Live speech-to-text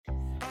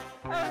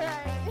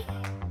Alright.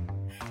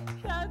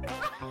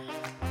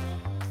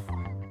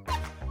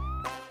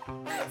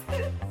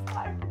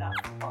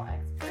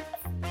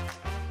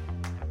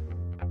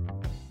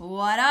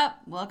 What up?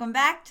 Welcome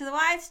back to the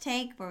Wives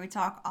Take, where we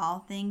talk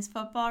all things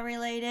football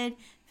related,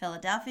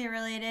 Philadelphia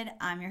related.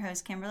 I'm your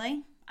host,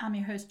 Kimberly. I'm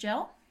your host,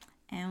 Jill.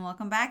 And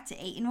welcome back to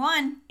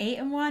 8-1.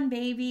 8-1,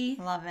 baby.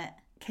 Love it.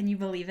 Can you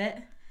believe it?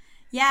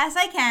 Yes,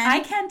 I can. I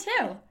can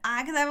too.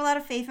 Because I have a lot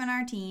of faith in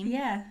our team.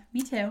 Yeah,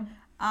 me too.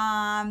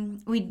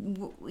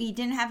 We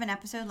didn't have an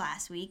episode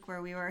last week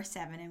where we were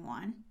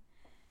 7-1.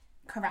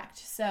 Correct.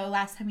 So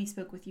last time we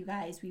spoke with you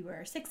guys, we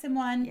were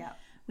 6-1. Yep.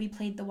 We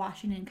played the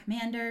Washington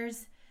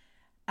Commanders.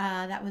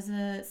 That was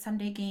a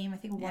Sunday game, I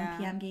think a 1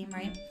 p.m. game,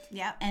 right?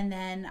 Yep. And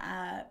then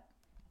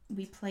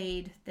we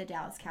played the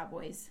Dallas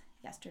Cowboys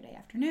yesterday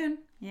afternoon.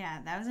 Yeah,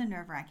 that was a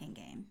nerve-wracking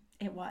game.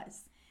 It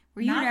was.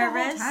 Were you Not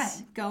nervous the whole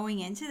time. going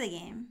into the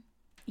game?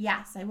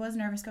 Yes, I was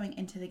nervous going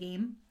into the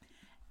game.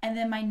 And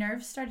then my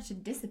nerves started to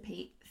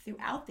dissipate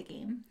throughout the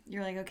game.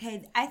 You're like,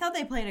 okay, I thought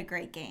they played a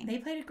great game. They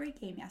played a great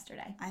game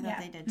yesterday. I thought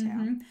they did too.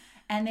 Mm-hmm.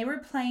 And they were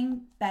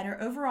playing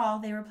better. Overall,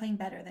 they were playing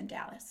better than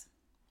Dallas.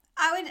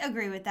 I would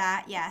agree with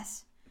that,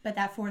 yes. But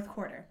that fourth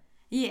quarter.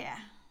 Yeah.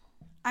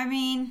 I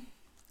mean,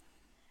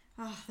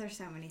 there's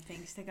so many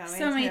things to go into.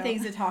 So many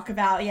things to talk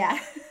about, yeah.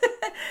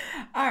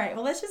 All right,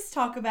 well, let's just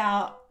talk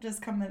about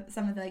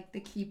some of the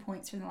key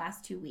points from the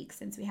last 2 weeks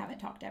since we haven't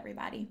talked to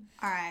everybody.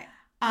 All right.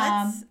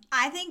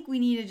 I think we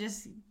need to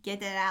just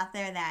get that out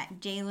there that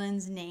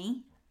Jalen's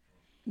knee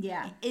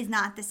is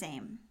not the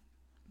same.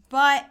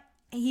 But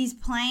he's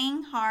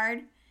playing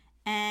hard,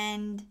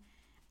 and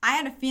I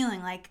had a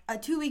feeling,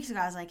 2 weeks ago,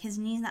 I was like, his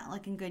knee's not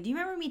looking good. Do you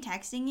remember me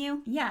texting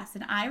you? Yes,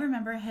 and I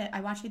remember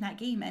I watching that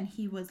game, and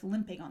he was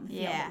limping on the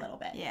field a little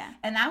bit. Yeah.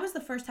 And that was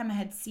the first time I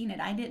had seen it.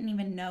 I didn't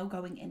even know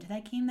going into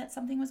that game that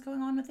something was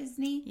going on with his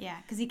knee.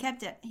 Yeah, because he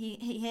kept it. He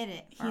hit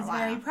it for He's a while.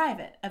 very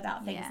private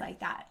about things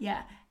like that.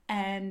 Yeah.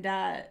 And,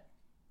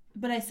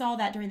 but I saw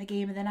that during the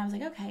game, and then I was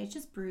like, okay, it's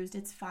just bruised.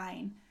 It's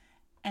fine.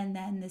 And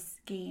then this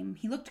game,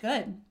 he looked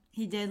good.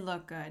 He did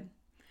look good.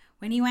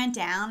 When he went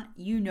down,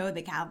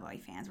 the Cowboy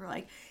fans were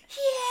like,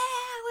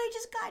 yeah, we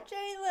just got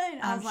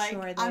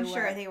Jalen. I'm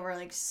sure they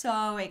were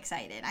so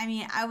excited. I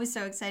mean, I was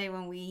so excited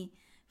when we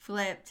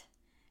flipped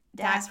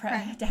Dak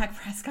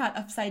Prescott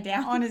upside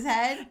down on his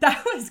head.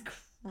 That was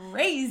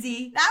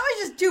crazy. That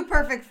was just too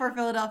perfect for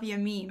Philadelphia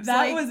memes.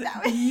 That was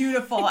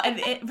beautiful.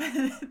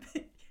 And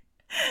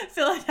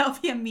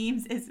Philadelphia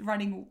memes is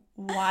running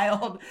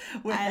wild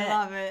with it. I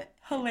love it.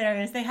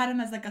 Hilarious. They had him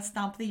as a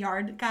stomp the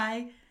yard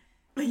guy.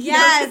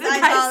 Yes, I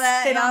saw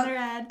that. Sit on their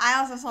head. I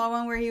also saw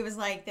one where he was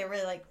they were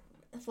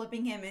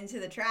flipping him into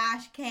the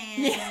trash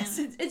can. Yes,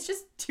 it's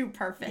just too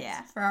perfect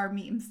for our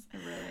memes. It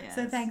really is.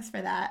 So thanks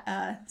for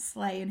that,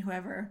 Slay and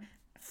whoever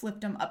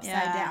flipped him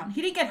upside down.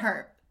 He didn't get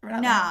hurt.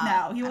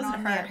 No, he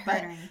wasn't hurt.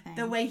 But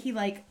the way he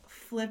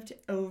flipped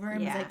over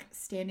and was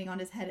standing on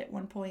his head at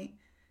one point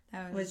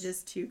was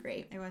just too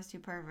great. It was too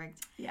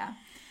perfect. Yeah.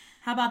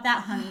 How about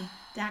that, honey?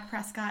 Dak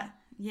Prescott.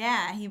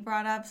 Yeah, he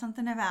brought up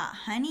something about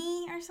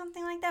honey or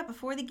something like that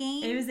before the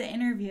game. It was an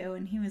interview,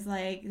 and he was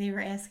they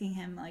were asking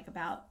him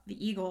about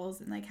the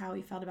Eagles and how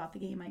he felt about the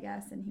game, I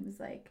guess, and he was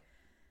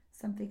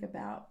something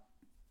about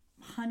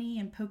honey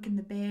and poking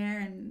the bear,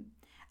 and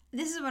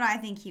this is what I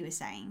think he was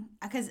saying,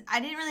 because I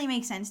didn't really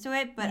make sense to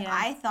it, but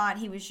I thought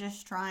he was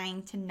just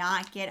trying to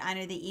not get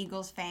under the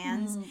Eagles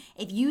fans.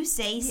 If you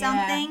say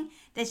something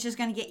that's just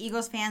going to get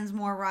Eagles fans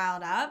more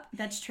riled up.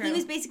 That's true. He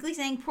was basically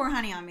saying, pour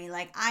honey on me.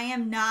 I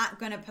am not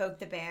going to poke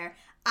the bear.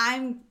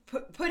 I'm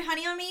put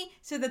honey on me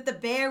so that the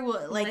bear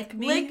will lick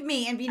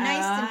me and be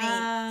nice to me.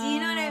 Do you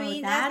know what I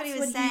mean? That's what he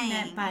was saying. He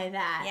meant by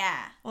that.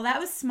 Yeah. Well, that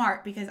was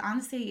smart, because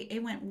honestly,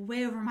 it went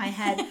way over my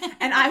head,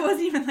 and I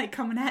wasn't even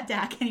coming at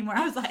Dak anymore.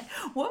 I was like,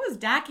 what was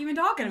Dak even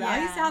talking about?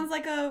 Yeah. He sounds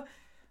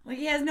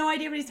he has no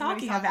idea what he's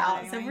talking about.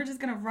 Anyway. So we're just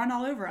gonna run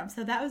all over him.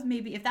 So that was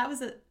if that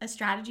was a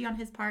strategy on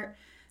his part,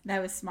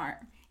 that was smart.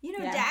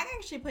 Dak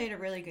actually played a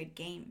really good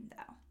game,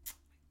 though.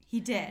 He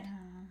did.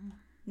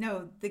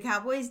 No, the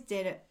Cowboys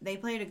did. They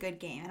played a good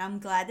game, and I'm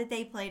glad that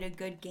they played a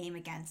good game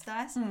against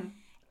us,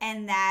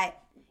 and that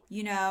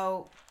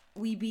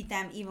we beat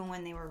them even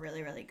when they were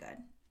really, really good.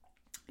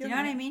 Do you know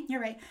what I mean?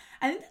 You're right.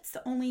 I think that's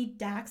the only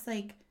Dak's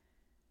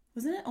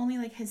wasn't it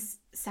only his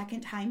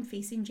second time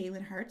facing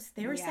Jalen Hurts?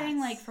 They were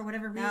saying for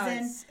whatever reason.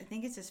 No, I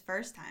think it's his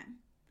first time,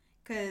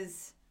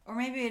 or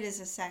maybe it is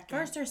his second.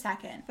 First or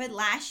second. But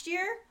last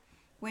year,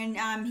 when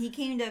he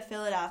came to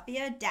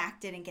Philadelphia, Dak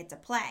didn't get to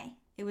play.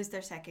 It was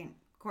their second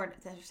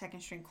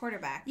string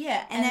quarterback.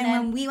 Yeah. And then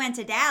when we went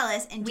to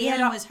Dallas and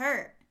Jalen was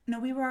hurt. No,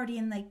 we were already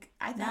in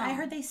I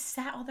heard they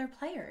sat all their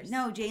players.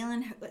 No,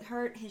 Jalen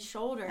hurt his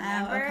shoulder,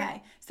 remember? Oh,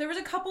 okay. So there was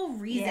a couple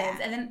reasons. Yeah.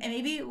 And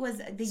maybe it was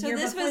the year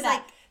this before was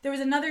that. There was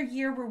another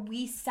year where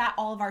we sat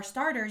all of our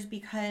starters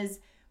because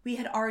we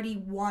had already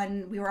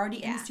won. We were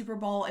already in the Super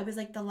Bowl. It was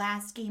the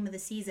last game of the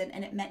season,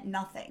 and it meant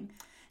nothing.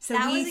 So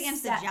that was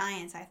against the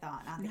Giants, I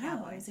thought, not the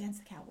Cowboys. It was against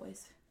the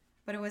Cowboys.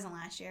 But it wasn't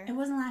last year. It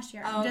wasn't last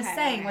year. I'm just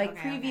saying,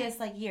 previous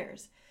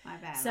years. My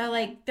bad.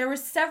 So there were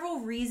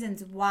several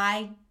reasons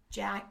why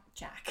Jack.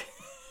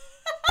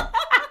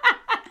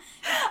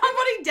 I'm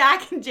putting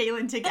Dak and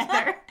Jalen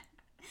together.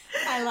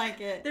 I like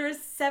it. There were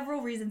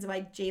several reasons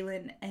why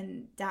Jalen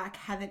and Dak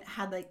haven't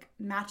had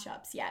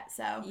matchups yet.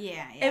 So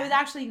yeah. It was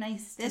actually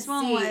nice. This to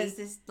one see. was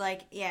this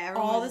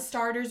all the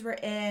starters were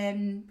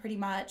in pretty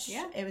much.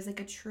 Yeah. It was a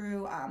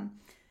true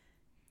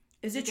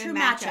true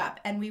matchup,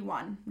 and we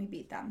won. We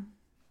beat them.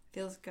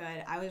 Feels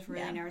good. I was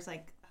really nervous,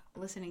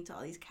 listening to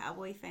all these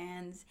Cowboy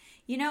fans.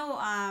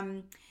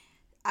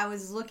 I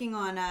was looking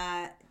on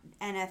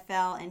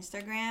NFL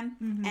Instagram,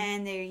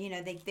 and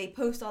they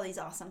post all these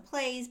awesome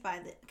plays by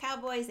the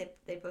Cowboys.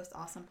 They post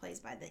awesome plays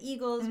by the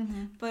Eagles.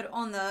 But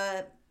on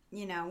the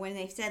when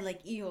they said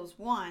Eagles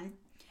won,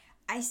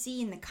 I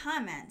see in the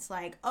comments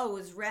it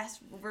was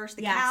rest versus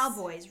the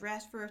Cowboys,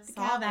 rest versus the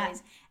Cowboys,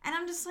 that. And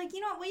I'm just like,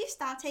 will you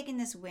stop taking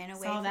this win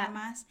away from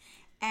us?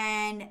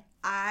 And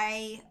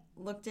I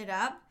looked it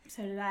up.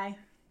 So did I.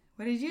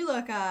 What did you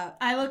look up?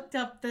 I looked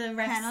up the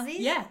rest. Penalties?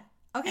 Yeah.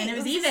 Okay. And it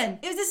was even.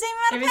 It was the same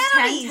amount of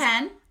penalties. It was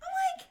 10-10.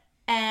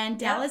 And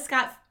Dallas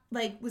got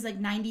was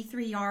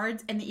 93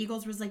 yards, and the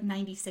Eagles was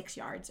 96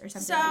 yards or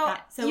something like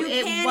that. So you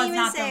it can't was even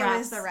not say the refs. It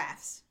was the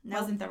refs.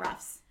 Nope. Wasn't the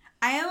refs.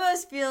 I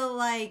almost feel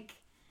like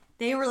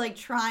they were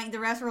trying. The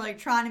refs were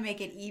trying to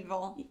make it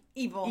evil.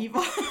 Even.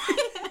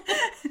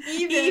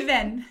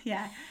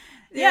 Yeah.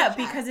 Yeah,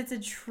 because it's a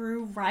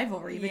true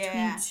rivalry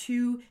between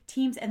two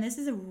teams, and this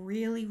is a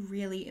really,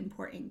 really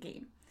important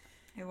game.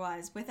 It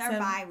was. With our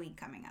bye week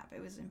coming up,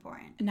 it was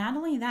important. Not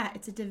only that,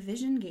 it's a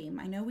division game.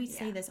 I know we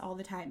say this all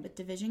the time, but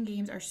division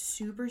games are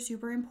super,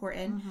 super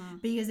important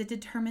because it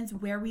determines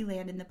where we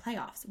land in the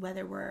playoffs,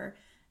 whether we're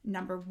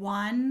number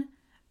one,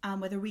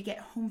 whether we get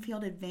home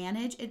field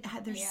advantage.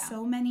 There's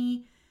so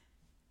many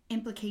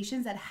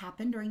implications that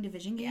happen during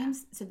division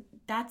games. So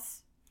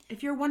that's...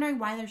 If you're wondering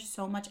why there's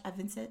so much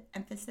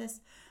emphasis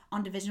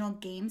on divisional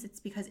games, it's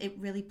because it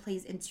really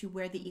plays into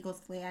where the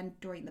Eagles land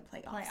during the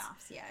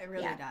playoffs. Yeah, it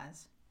really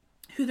does.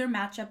 Who their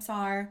matchups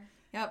are.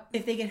 Yep.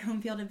 If they get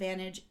home field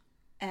advantage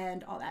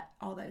and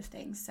all those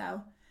things.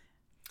 So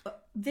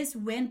this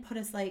win put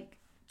us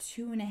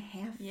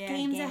 2.5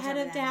 games ahead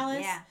of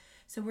Dallas. Yeah.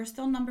 So we're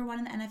still number one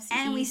in the NFC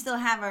And East. we still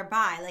have our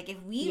bye.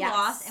 If we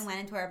lost and went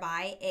into our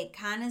bye, it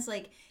kind of is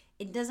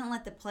it doesn't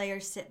let the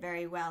players sit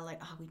very well.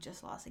 We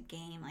just lost a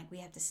game. We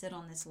have to sit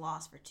on this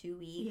loss for 2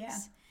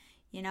 weeks.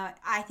 Yeah.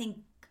 I think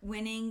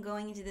winning,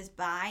 going into this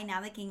bye, now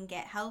they can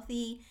get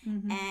healthy,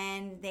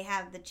 and they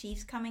have the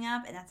Chiefs coming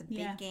up, and that's a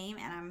big game,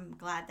 and I'm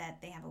glad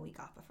that they have a week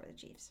off before the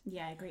Chiefs.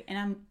 Yeah, I agree. And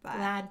I'm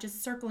glad,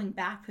 just circling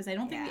back, because I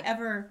don't think I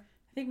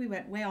think we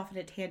went way off in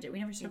a tangent. We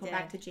never circled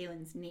back to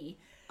Jalen's knee.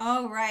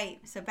 Oh,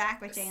 right. So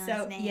back with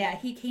Jalen's knee. Yeah,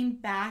 he came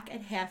back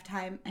at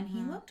halftime, and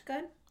he looked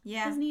good.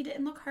 Yeah. His knee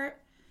didn't look hurt.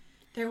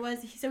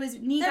 His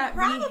knee got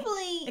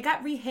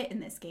re-hit in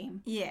this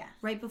game. Yeah.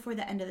 Right before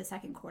the end of the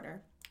second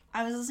quarter.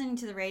 I was listening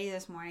to the radio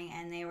this morning,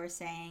 and they were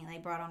saying, they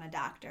brought on a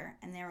doctor,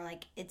 and they were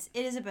like, it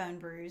is a bone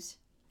bruise.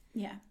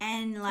 Yeah.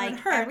 And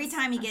every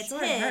time he gets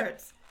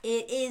hit,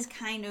 it is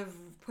kind of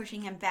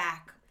pushing him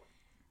back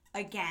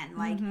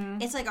again.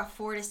 It's a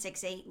 4 to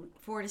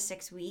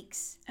 6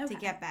 weeks to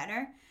get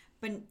better.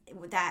 But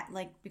with that,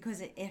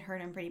 because it hurt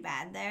him pretty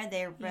bad there,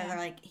 they're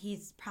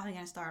he's probably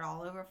going to start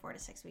all over 4 to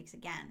 6 weeks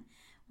again.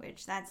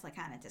 Which that's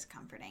kind of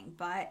discomforting,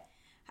 but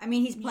I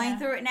mean he's playing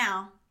through it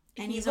now,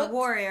 and he's a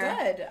warrior.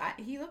 Good.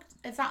 He looked.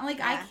 It's not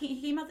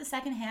he came out the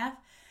second half,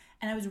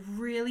 and I was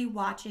really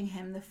watching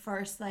him the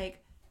first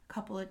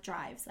couple of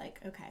drives.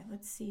 Okay,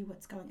 let's see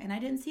what's going. And I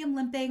didn't see him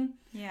limping.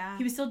 Yeah,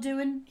 he was still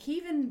doing. He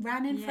even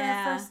ran in for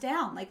a first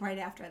down right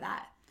after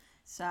that.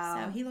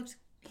 So he looks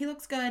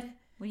good.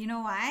 Well, you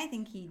know why I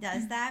think he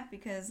does that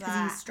because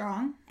he's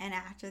strong. And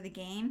after the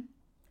game,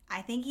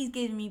 I think he's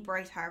giving me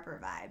Bryce Harper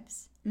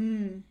vibes.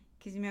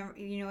 Because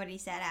you know what he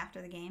said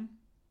after the game?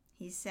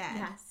 He said...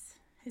 Yes.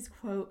 His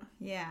quote.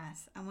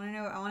 Yes. I want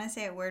to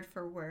say it word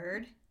for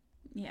word.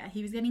 Yeah,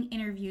 he was getting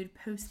interviewed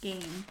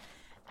post-game.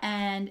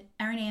 And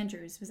Erin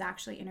Andrews was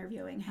actually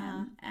interviewing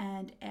him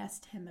and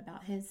asked him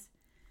about his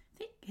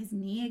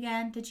knee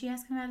again. Did she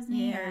ask him about his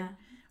knee? Yeah.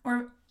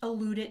 Or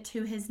alluded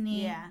to his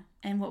knee? Yeah.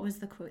 And what was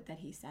the quote that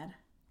he said?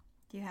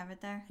 Do you have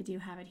it there? I do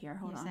have it here.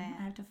 Hold on. I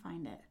have to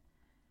find it.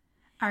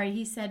 All right,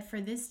 he said,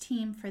 for this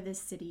team, for this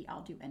city,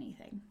 I'll do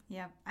anything.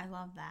 Yep, I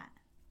love that.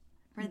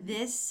 For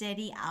this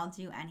city, I'll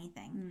do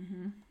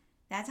anything.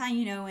 That's how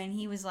when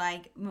he was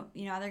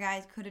other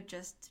guys could have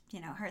just,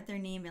 hurt their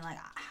knee and been I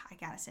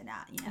got to sit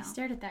out, I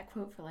stared at that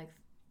quote for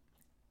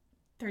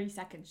 30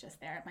 seconds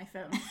just there at my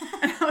phone.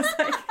 And I was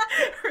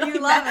really you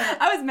love it.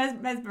 I was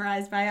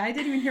mesmerized by it. I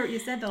didn't even hear what you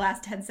said the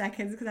last 10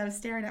 seconds because I was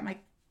staring at my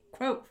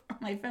quote on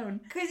my phone.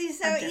 Because he's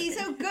so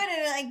good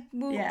at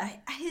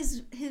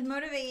it. His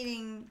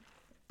motivating...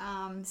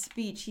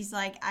 speech. He's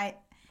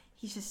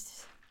he's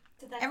just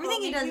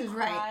everything he does is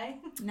right.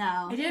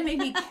 No, it didn't make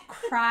me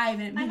cry,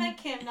 but it made I met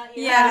Kim, not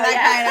you. Yeah, that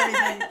guy and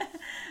everything.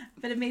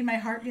 But it made my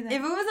heart be like...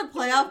 If it was a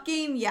playoff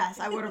game, yes,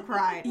 I would have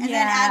cried. And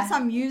then add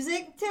some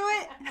music to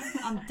it,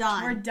 I'm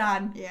done. We're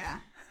done. Yeah.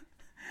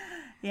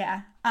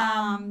 Yeah.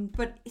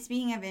 But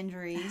speaking of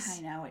injuries...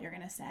 I know what you're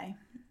going to say.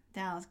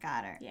 Dallas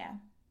Goedert. Yeah.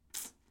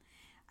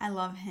 I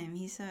love him.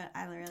 He's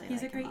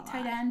a great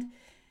tight end.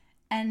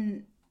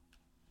 And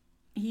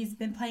he's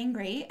been playing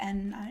great.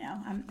 And I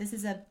know, this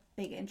is a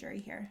big injury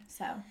here,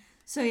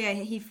 So yeah,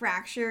 he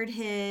fractured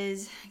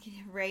his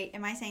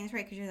am I saying this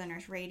right? Because you're the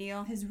nurse.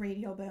 Radial. His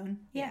radial bone.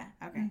 Yeah.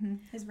 Okay. Mm-hmm.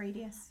 His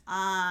radius.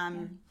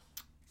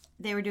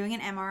 They were doing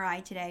an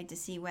MRI today to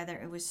see whether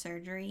it was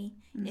surgery.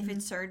 Mm-hmm. If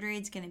it's surgery,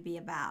 it's going to be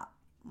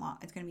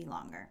it's going to be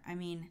longer. I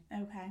mean.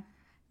 Okay.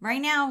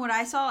 Right now, what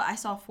I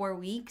saw 4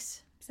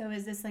 weeks. So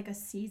is this like a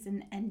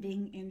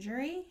season-ending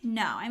injury?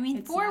 No, I mean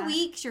it's 4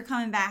 weeks. You're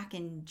coming back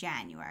in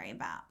January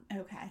about.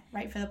 Okay,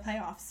 right for the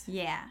playoffs.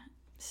 Yeah.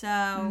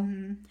 So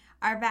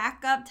our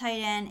backup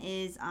tight end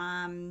is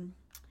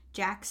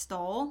Jack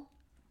Stoll.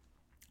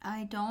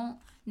 I don't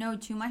know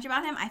too much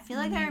about him. I feel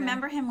like I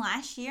remember him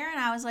last year, and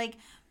I was like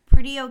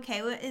pretty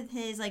okay with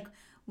his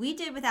we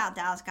did without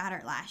Dallas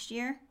Goedert last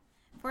year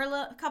for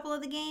a couple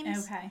of the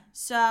games. Okay.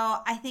 So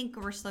I think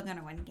we're still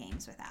gonna win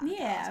games without.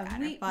 Dallas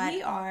Goedert,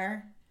 we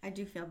are. I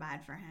do feel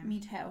bad for him. Me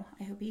too.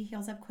 I hope he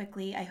heals up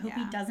quickly. I hope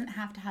he doesn't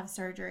have to have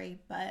surgery,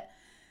 but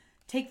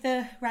take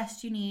the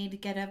rest you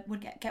need. Get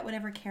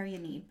whatever care you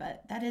need.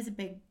 But that is a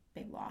big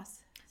loss.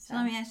 So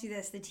let me ask you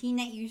this: the team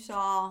that you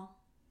saw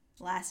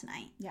last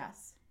night.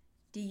 Yes.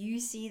 Do you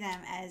see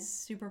them as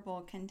Super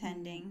Bowl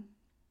contending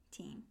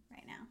team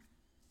right now?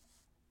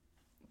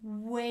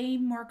 Way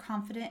more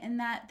confident in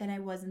that than I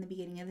was in the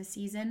beginning of the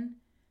season.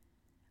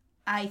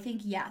 I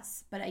think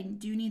yes, but I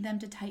do need them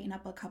to tighten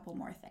up a couple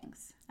more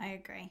things. I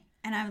agree.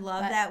 And I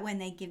love that when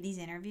they give these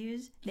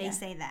interviews, they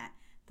say that.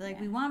 They're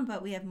like, we won,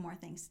 but we have more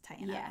things to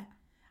tighten up. Yeah.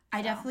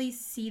 I definitely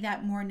see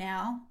that more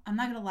now. I'm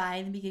not going to lie.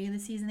 In the beginning of the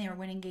season, they were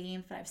winning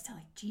games, but I was still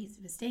like, geez,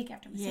 mistake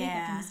after mistake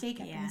after mistake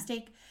after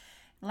mistake.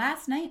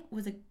 Last night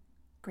was a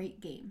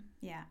great game.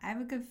 Yeah. I have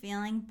a good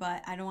feeling,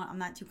 but I'm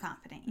not too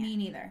confident yet. Me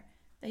neither.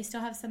 They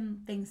still have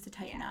some things to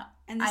tighten up.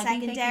 And the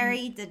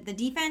secondary, the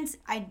defense,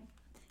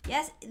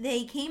 yes,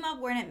 they came up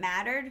when it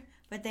mattered,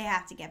 but they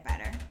have to get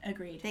better.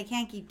 Agreed. They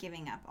can't keep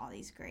giving up all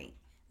these great,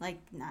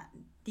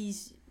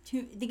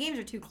 the games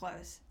are too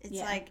close. It's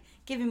like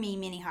giving me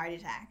mini heart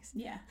attacks.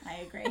 Yeah, I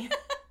agree.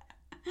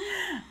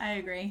 I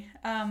agree.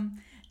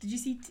 Did you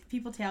see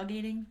people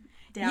tailgating?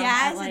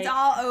 Yes, it's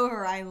all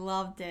over. I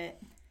loved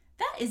it.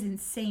 That is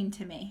insane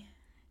to me.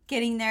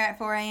 Getting there at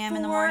 4 a.m.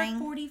 in the morning.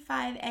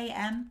 4:45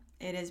 a.m.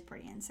 It is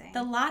pretty insane.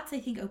 The lots,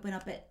 I think, open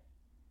up at...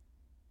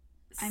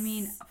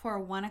 for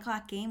a 1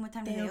 o'clock game, what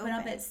time do they open? They open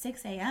up at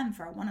 6 a.m.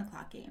 for a 1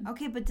 o'clock game.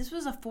 Okay, but this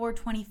was a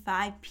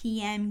 4:25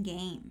 p.m.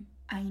 game.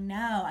 I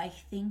know. I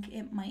think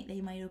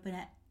they might open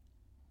at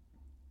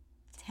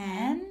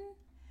 10?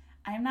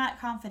 I'm not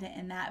confident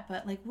in that,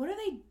 but what are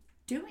they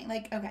doing?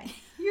 Okay.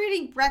 You're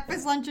eating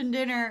breakfast, lunch, and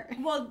dinner.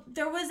 Well,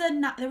 there was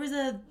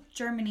a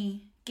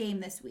Germany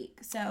game this week.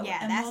 So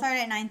that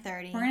started at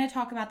 9:30. We're going to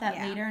talk about that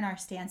later in our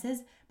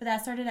stances, but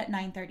that started at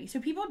 9:30. So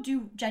people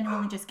do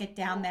genuinely just get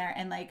down there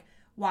and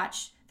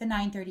watch the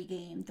 9:30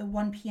 game, the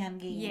 1 p.m.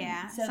 game.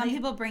 Yeah. So some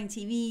people bring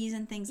TVs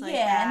and things like that.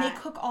 Yeah, and they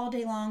cook all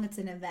day long. It's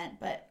an event,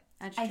 but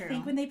that's true. I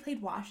think when they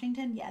played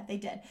Washington, they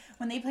did.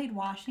 When they played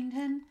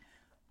Washington,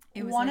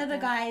 one of the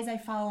guys I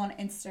follow on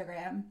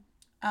Instagram,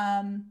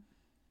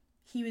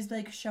 he was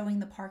showing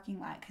the parking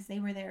lot because they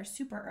were there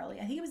super early.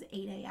 I think it was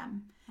 8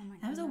 a.m. Oh my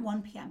God. That was a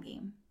 1 p.m.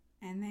 game.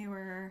 And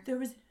there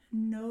was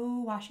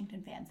no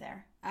Washington fans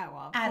there. Oh,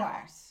 well, of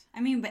course.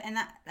 I mean,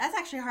 that's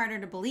actually harder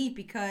to believe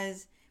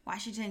because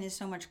Washington is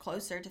so much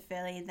closer to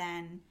Philly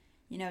than,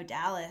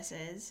 Dallas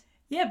is.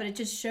 Yeah, but it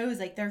just shows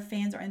their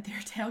fans aren't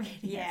there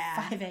tailgating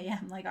at 5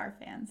 a.m. like our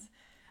fans.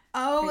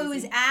 Oh, crazy. It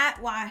was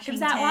at Washington. It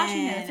was at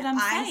Washington. That's what I'm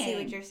saying. I see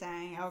what you're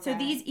saying. Okay. So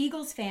these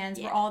Eagles fans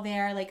were all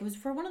there. It was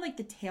for one of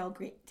the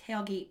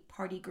tailgate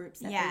party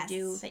groups that they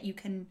do that you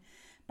can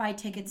buy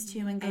tickets to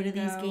and go to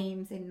these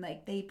games, and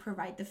they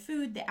provide the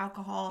food, the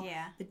alcohol,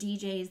 the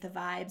DJs, the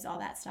vibes, all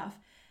that stuff.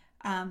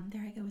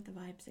 There I go with the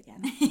vibes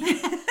again.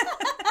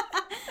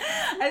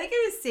 I think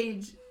it was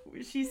Sage.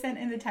 She sent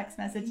in the text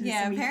message.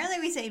 Apparently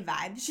we say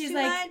vibes. She's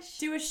much.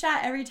 Do a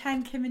shot every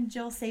time Kim and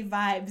Jill say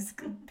vibes.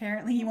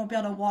 Apparently you won't be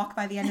able to walk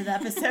by the end of the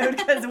episode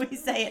because we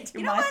say it too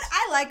much. You know what?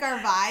 I like our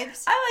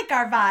vibes. I like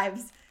our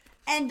vibes.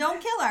 And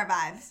don't kill our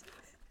vibes.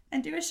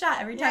 And do a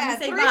shot every time you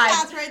say 3 vibes.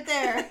 shots right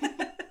there.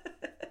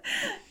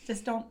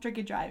 Just don't drink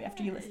and drive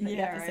after you listen to the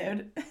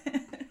episode.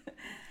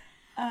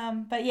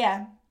 Right. But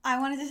yeah. I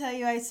wanted to tell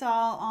you I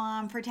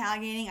saw for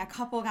tailgating a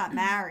couple got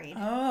married.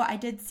 Oh, I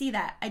did see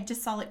that. I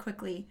just saw it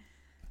quickly.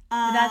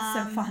 That's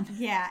so fun.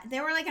 Yeah, they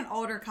were an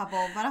older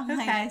couple, but I'm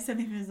okay, so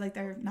maybe it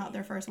was not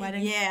their first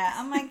wedding. Yeah,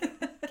 I'm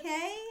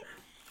okay.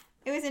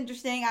 It was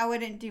interesting. I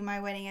wouldn't do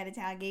my wedding at a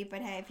tailgate,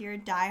 but hey, if you're a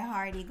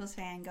diehard Eagles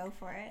fan, go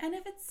for it. And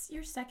if it's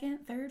your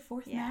second, third,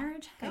 fourth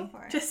marriage, go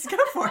for it. Just go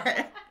for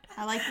it.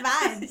 I like the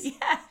vibes.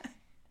 Yeah.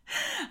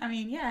 I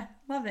mean,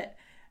 love it.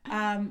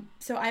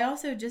 So I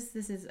also this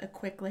is a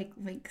quick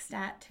link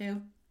stat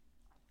too.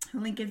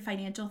 Lincoln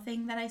Financial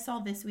thing that I saw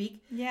this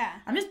week. Yeah.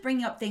 I'm just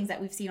bringing up things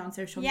that we've seen on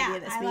social media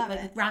this week.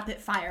 Like rapid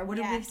fire. What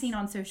have we seen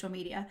on social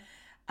media?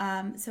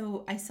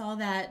 So I saw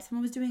that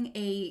someone was doing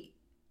a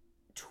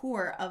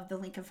tour of the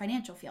Lincoln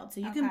Financial Field.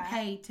 So you can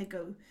pay to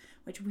go,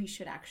 which we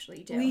should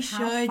actually do. We should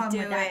do it. How fun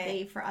would that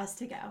be for us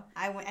to go?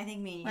 I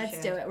think me and you Let's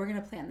should. do it. We're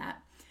going to plan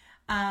that.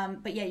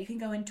 But yeah, you can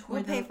go and tour.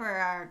 We'll pay for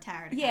our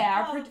tower to come.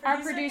 Yeah,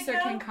 our producer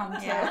can come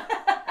too. Yeah.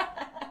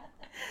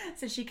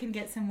 So she can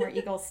get some more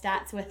Eagles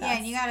stats with us. Yeah,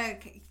 and you gotta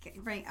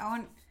bring.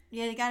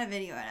 You gotta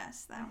video at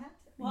us though.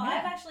 Well,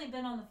 I've actually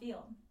been on the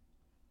field.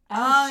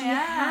 Oh, she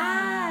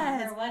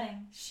has. Her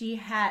wedding. She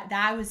had.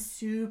 I was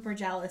super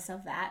jealous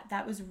of that.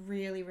 That was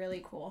really,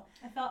 really cool.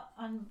 I felt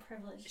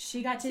unprivileged.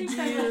 She got to be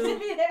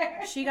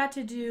there. She got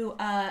to do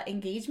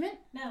engagement.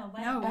 No,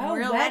 wedding. No,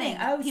 real wedding.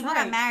 People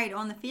got married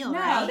on the field. No,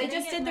 right? they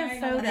just did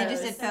their photos. They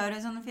just did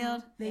photos on the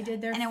field. They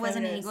did their. And photos. It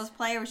wasn't an Eagles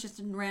player. It was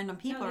just random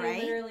people, they right?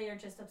 They literally are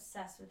just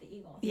obsessed with the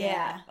Eagles.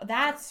 Yeah,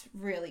 that's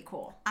really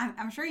cool.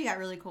 I'm sure you got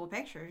really cool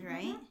pictures,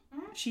 right?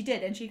 Mm-hmm. She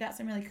did, and she got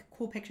some really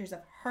cool pictures of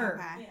her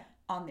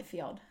on the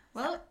field.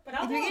 Well,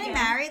 if you're getting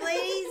married,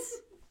 ladies,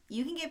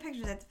 you can get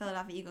pictures at the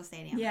Philadelphia Eagles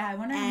Stadium. Yeah, I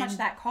wonder how much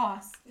that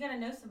costs. You gotta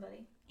know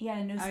somebody. Yeah,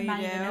 to know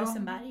somebody to know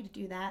somebody to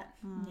do that.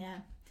 Yeah.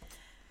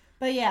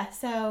 But yeah,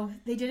 so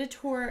they did a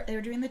tour. They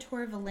were doing the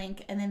tour of a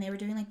link, and then they were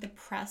doing like the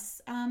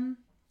press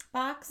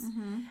box.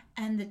 Mm-hmm.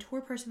 And the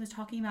tour person was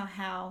talking about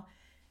how,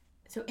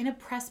 so in a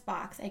press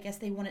box, I guess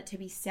they want it to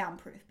be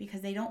soundproof because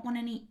they don't want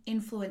any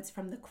influence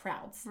from the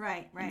crowds.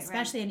 Right.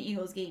 Especially an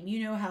Eagles game.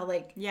 You know how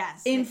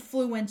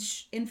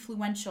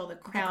influential the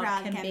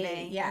crowd can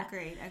be. Yeah.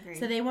 Agreed.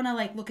 So they want to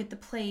like look at the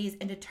plays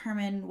and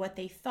determine what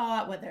they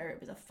thought, whether it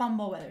was a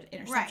fumble, whether it was an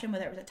interception,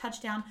 whether it was a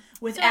touchdown,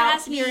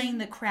 without hearing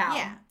the crowd.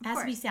 Yeah, it has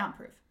to be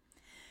soundproof.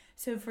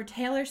 So for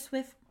Taylor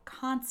Swift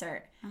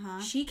concert,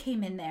 she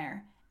came in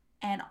there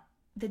and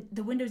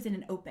the windows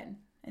didn't open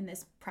in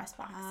this press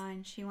box.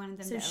 And she wanted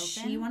them to open?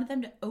 She wanted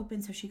them to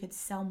open so she could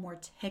sell more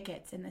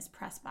tickets in this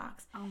press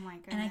box. Oh my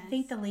goodness. And I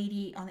think the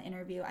lady on the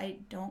interview,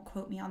 don't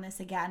quote me on this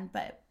again,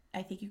 but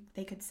I think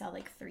they could sell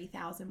like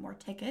 3,000 more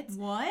tickets.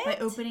 What? By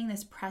opening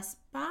this press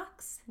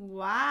box.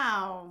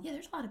 Wow. Yeah,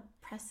 there's a lot of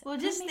press. Well,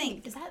 just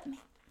think.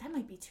 That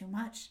might be too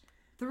much.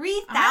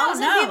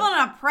 3,000 people in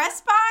a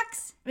press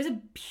box? It was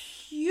a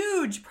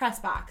huge press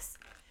box.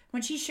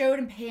 When she showed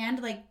and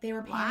panned, like they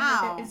were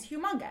panning, like, it was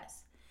humongous.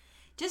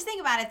 Just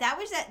think about it. That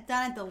was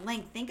done at the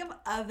link. Think of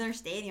other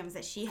stadiums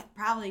that she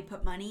probably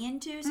put money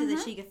into so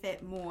that she could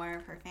fit more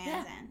of her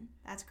fans in.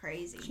 That's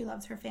crazy. She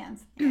loves her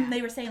fans. Yeah.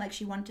 They were saying like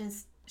she wanted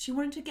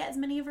to get as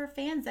many of her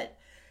fans that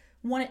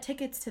wanted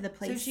tickets to the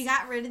place. So she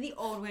got rid of the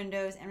old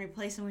windows and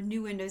replaced them with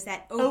new windows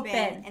that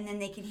open. And then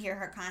they could hear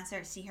her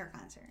concert, see her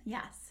concert.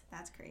 Yes.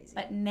 That's crazy.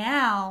 But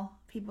now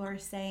people are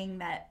saying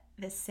that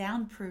the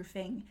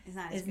soundproofing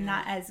is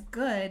not as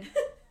good.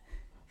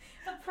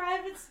 A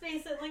private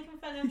space at Lincoln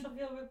Financial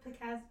Field with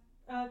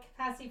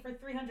capacity for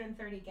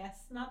 330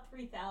 guests, not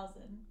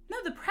 3,000. No,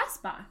 the press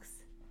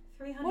box.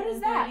 330, what is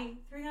that?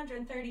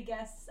 330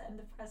 guests in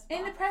the press box.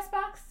 In the press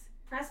box?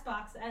 Press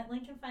box at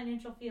Lincoln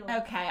Financial Field.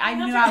 Okay, I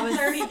knew I was...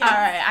 All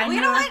right,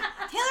 you know what?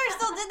 Taylor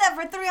still did that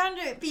for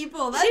 300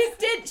 people.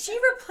 She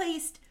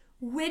replaced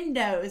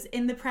windows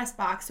in the press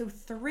box so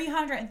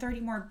 330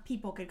 more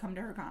people could come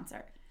to her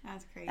concert.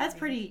 That's crazy. That's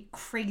pretty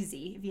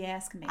crazy, if you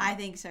ask me. I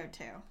think so,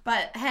 too.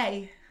 But,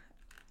 hey...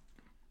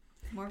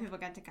 More people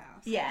got to go.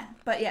 So.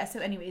 Yeah,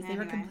 so anyways, they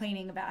were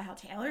complaining about how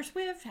Taylor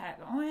Swift had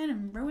to go in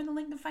and ruin the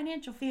Lincoln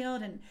Financial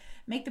Field and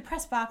make the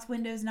press box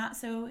windows not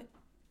so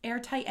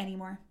airtight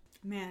anymore.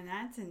 Man,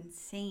 that's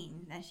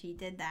insane that she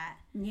did that.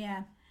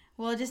 Yeah.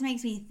 Well, it just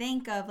makes me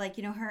think of, like,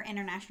 her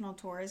international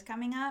tour is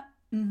coming up.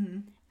 Mm-hmm.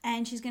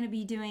 And she's going to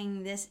be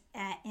doing this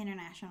at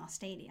international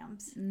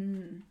stadiums.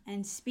 Mm.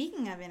 And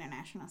speaking of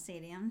international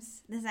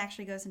stadiums, this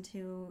actually goes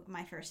into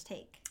my first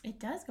take. It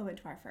does go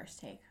into our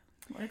first take.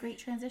 What a great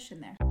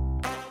transition there.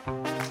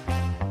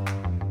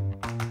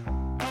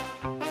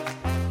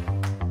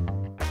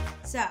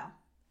 So,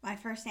 my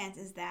first stance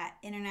is that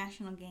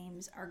international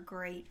games are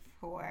great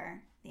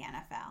for the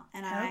NFL.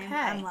 And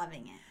I'm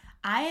loving it.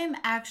 I am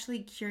actually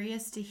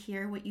curious to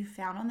hear what you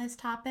found on this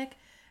topic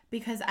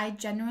because I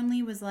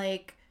genuinely was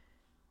like,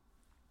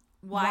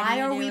 why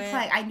are we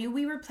playing? I knew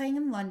we were playing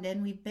in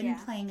London. We've been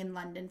playing in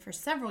London for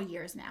several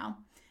years now.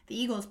 The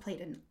Eagles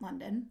played in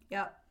London.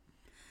 Yep.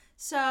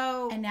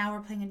 So... And now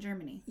we're playing in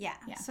Germany. Yeah.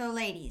 So,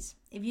 ladies,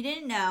 if you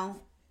didn't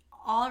know,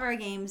 all of our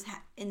games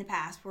in the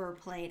past were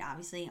played,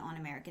 obviously, on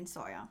American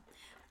soil.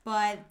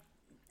 But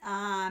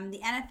the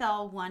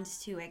NFL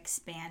wants to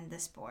expand the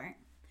sport.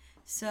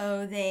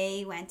 So,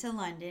 they went to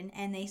London,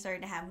 and they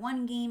started to have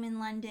one game in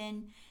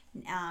London.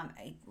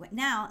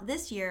 Now,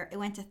 this year, it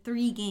went to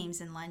 3 games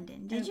in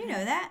London. Did you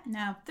know that?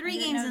 No. 3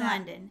 games in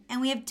London.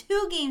 And we have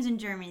 2 games in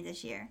Germany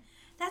this year.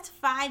 That's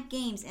 5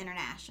 games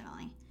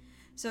internationally.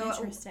 So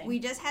we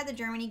just had the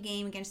Germany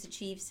game against the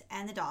Chiefs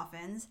and the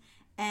Dolphins.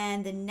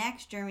 And the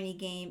next Germany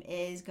game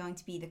is going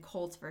to be the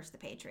Colts versus the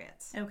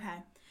Patriots.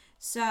 Okay.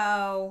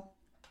 So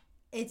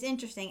it's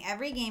interesting.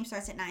 Every game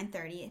starts at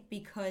 9:30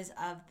 because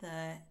of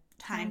the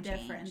time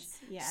difference.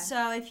 Yeah.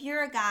 So if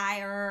you're a guy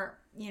or,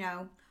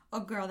 a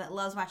girl that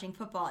loves watching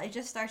football, it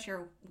just starts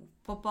your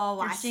football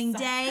watching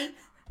day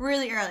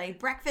really early.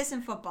 Breakfast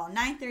and football,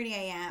 9:30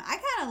 a.m. I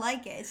kind of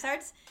like it. It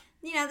starts,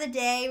 the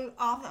day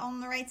off on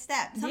the right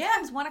step.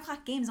 Sometimes 1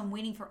 o'clock games, I'm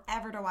waiting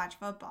forever to watch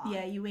football.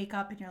 Yeah, you wake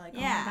up and you're like, oh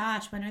my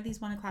gosh, when are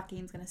these 1 o'clock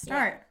games going to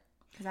start?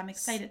 Because I'm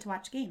excited to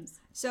watch games.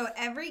 So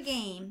every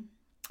game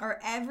or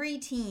every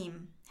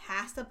team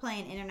has to play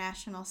an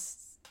international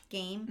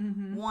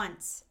game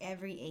once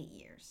every 8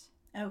 years.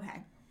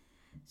 Okay.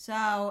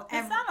 So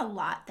it's not a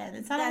lot then.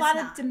 It's not a lot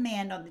of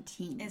demand on the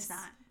teams. It's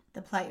not.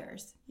 The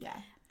players. Yeah.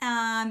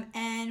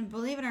 And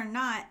believe it or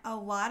not, a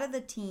lot of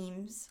the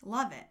teams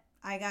love it.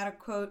 I got a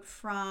quote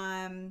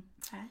from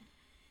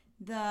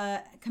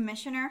the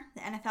commissioner,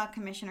 the NFL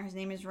commissioner. His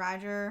name is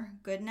Roger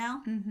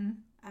Goodell. Mm-hmm.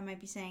 I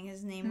might be saying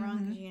his name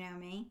wrong because you know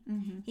me.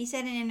 Mm-hmm. He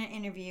said in an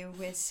interview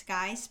with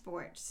Sky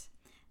Sports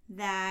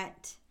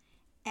that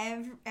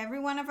every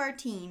one of our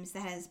teams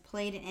that has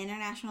played an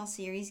international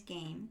series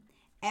game,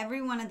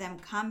 every one of them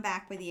come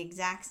back with the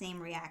exact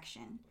same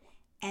reaction.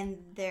 And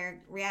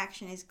their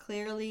reaction is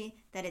clearly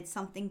that it's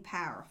something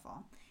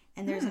powerful.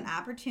 And there's an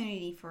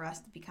opportunity for us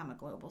to become a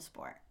global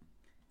sport.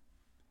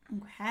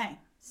 Okay.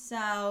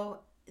 So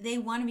they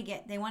want to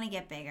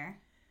get bigger.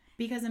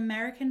 Because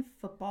American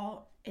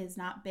football is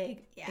not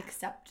big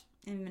except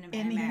in the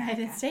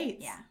United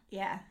States. Yeah.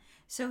 Yeah.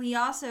 So he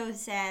also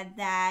said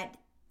that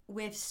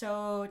with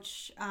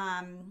such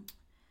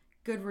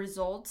good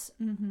results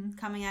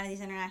coming out of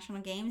these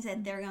international games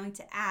that they're going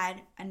to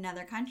add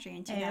another country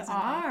in 2024. They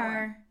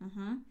are.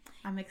 Mm-hmm.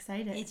 I'm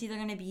excited. It's either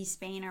going to be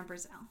Spain or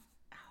Brazil.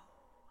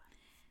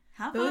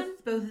 How fun?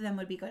 Both of them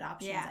would be good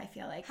options, I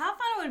feel like. How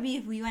fun it would be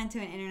if we went to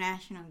an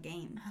international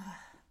game.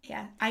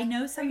 Yeah. I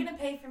know some... Are you going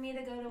to pay for me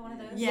to go to one of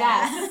those?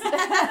 Yes.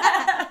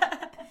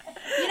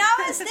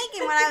 I was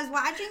thinking when I was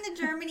watching the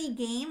Germany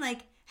game,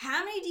 like,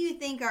 how many do you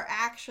think are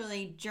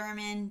actually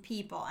German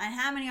people? And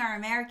how many are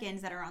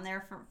Americans that are on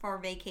there for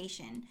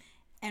vacation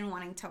and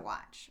wanting to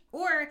watch?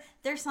 Or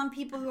there's some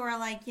people who are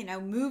like,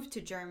 moved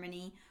to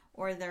Germany,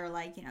 or they're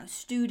like,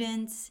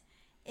 students.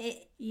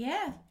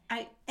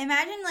 I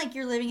imagine like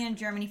you're living in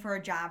Germany for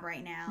a job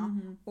right now,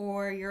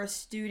 or you're a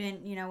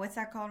student. What's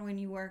that called when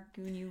you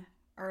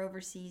are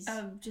overseas?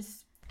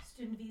 Just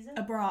student visa.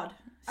 Abroad.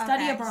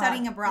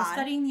 Studying abroad. We're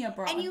studying the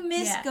abroad. And you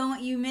miss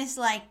going. You miss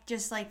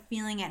just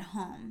feeling at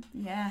home.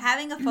 Yeah.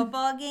 Having a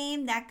football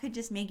game that could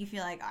just make you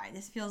feel like, all right,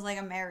 this feels like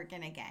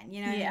American again.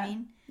 You know what I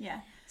mean?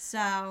 Yeah.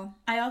 So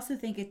I also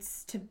think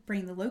it's to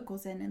bring the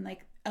locals in, and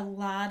like a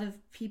lot of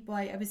people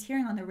I was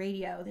hearing on the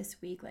radio this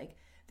week, like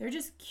they're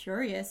just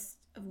curious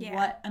of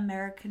what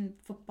American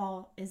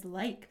football is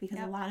like because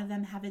a lot of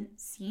them haven't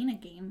seen a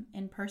game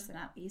in person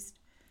at least.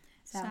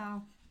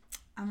 So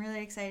I'm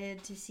really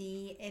excited to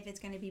see if it's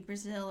going to be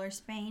Brazil or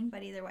Spain,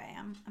 but either way,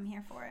 I'm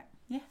here for it.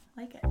 Yeah,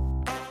 like it.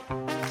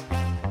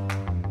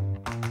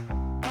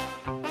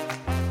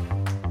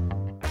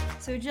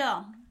 So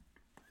Jill,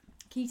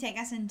 can you take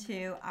us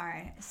into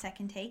our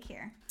second take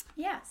here?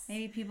 Yes.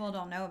 Maybe people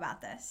don't know about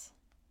this.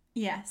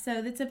 Yeah,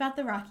 so it's about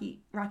the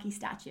Rocky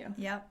statue.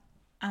 Yep.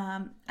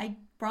 I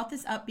brought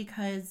this up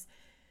because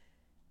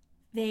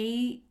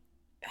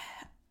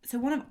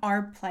one of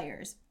our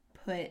players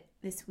put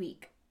this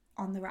week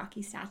on the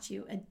Rocky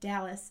statue a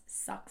Dallas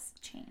Sucks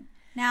chain.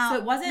 Now, so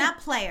it wasn't not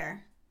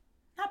player.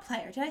 Not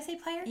player. Did I say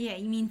player? Yeah,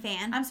 you mean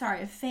fan? I'm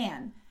sorry, a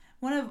fan.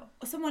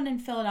 Someone in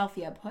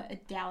Philadelphia put a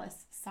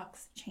Dallas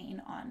Sucks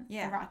chain on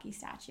the Rocky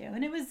statue,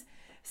 and it was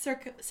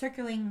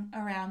circling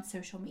around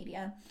social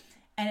media.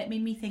 And it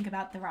made me think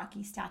about the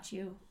Rocky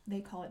statue.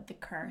 They call it the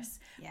curse.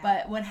 Yeah.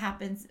 But what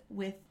happens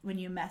when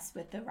you mess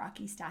with the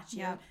Rocky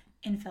statue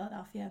in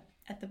Philadelphia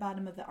at the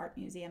bottom of the art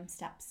museum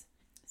steps.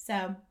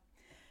 So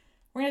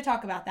we're going to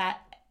talk about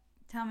that.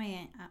 Tell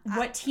me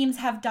what teams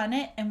have done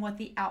it and what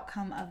the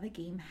outcome of the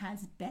game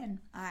has been.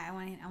 I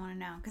want to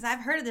know because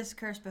I've heard of this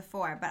curse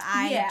before, but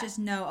I just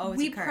know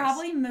it's a curse. We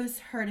probably most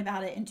heard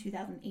about it in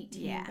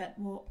 2018, but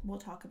we'll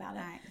talk about it.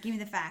 All right, give me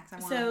the facts.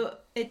 So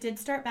it did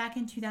start back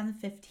in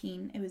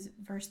 2015. It was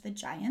versus the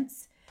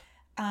Giants,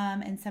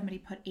 and somebody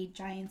put a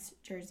Giants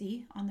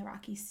jersey on the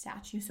Rocky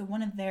statue. So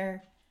one of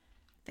their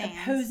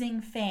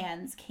opposing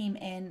fans came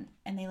in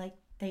and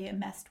they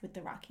messed with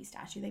the Rocky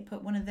statue. They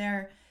put one of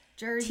their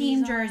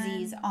team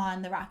jerseys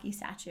on the Rocky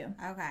statue.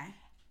 Okay.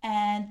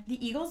 And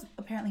the Eagles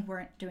apparently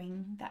weren't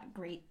doing that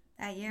great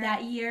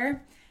that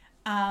year.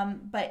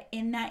 But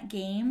in that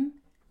game,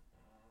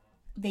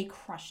 they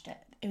crushed it.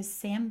 It was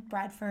Sam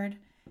Bradford.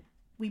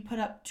 We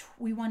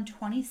won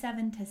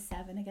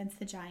 27-7 against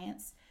the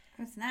Giants.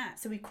 What's that?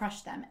 So we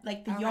crushed them.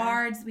 Like the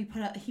yards,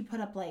 he put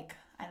up like,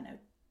 I don't know,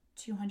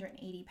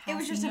 280 passing yards.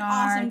 It was just an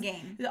awesome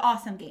game. It was an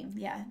awesome game,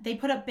 yeah. They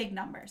put up big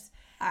numbers.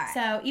 All right.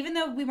 So even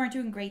though we weren't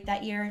doing great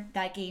that year,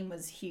 that game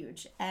was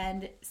huge.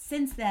 And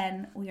since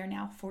then, we are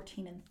now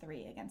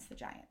 14-3 against the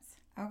Giants.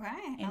 Okay,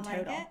 I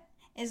like it.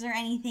 Is there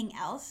anything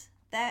else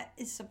that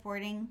is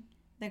supporting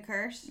the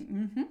curse?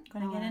 Mm-hmm.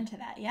 Going to get into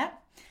that,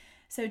 yep.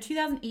 So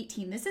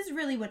 2018, this is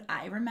really what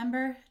I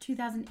remember.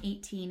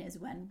 2018 is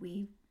when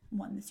we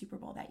won the Super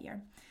Bowl that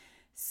year.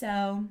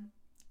 So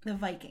the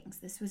Vikings,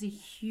 this was a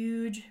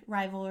huge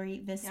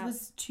rivalry. This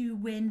was to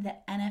win the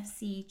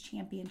NFC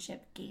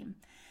Championship game.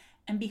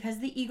 And because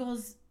the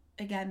Eagles,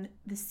 again,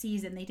 the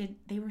season,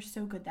 they were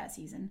so good that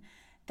season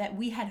that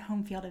we had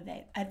home field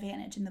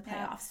advantage in the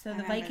playoffs. So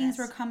the Vikings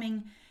were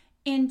coming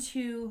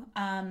into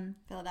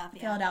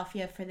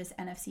Philadelphia for this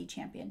NFC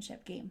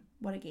Championship game.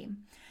 What a game.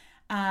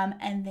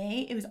 And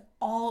it was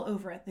all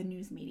over the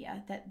news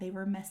media that they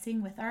were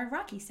messing with our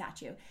Rocky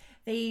statue.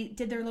 They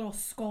did their little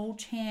skull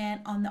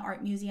chant on the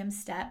art museum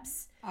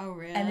steps. Oh,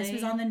 really? And this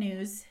was on the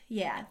news.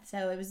 Yeah,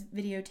 so it was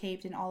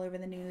videotaped and all over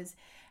the news.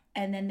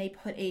 And then they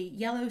put a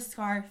yellow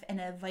scarf and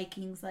a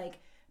Vikings,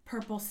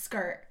 purple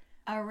skirt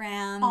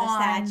around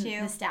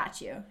the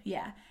statue.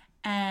 Yeah.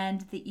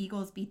 And the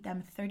Eagles beat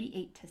them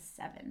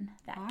 38-7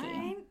 that game.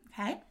 Right.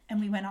 Okay. And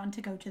we went on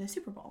to go to the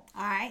Super Bowl.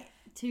 All right.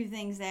 2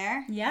 things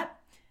there. Yep.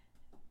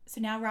 So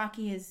now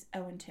Rocky is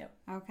 0-2.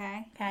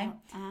 Okay. Okay.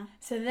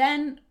 So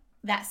then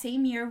that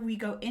same year we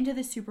go into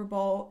the Super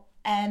Bowl,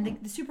 and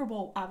the Super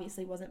Bowl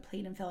obviously wasn't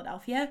played in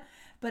Philadelphia,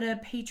 but a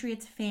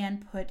Patriots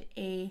fan put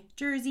a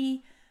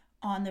jersey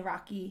on the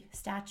Rocky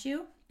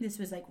statue. This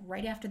was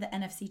right after the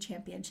NFC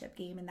Championship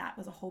game, and that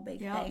was a whole big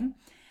thing.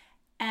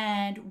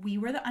 And we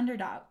were the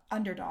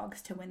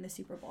underdogs to win the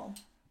Super Bowl.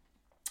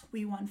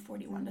 We won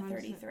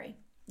 41-33.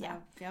 Yeah.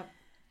 Yep.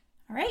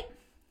 All right.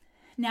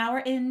 Now we're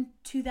in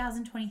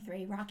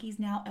 2023. Rocky's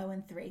now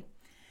 0-3.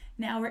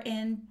 Now we're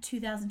in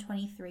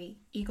 2023.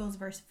 Eagles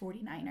versus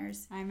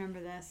 49ers. I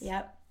remember this.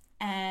 Yep.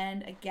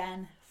 And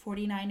again,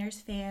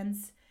 49ers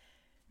fans.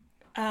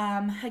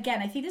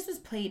 Again, I think this was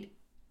played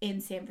in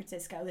San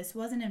Francisco. This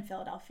wasn't in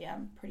Philadelphia.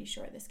 I'm pretty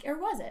sure or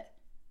was it?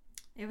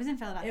 It was in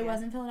Philadelphia. It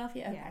was in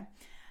Philadelphia? Okay.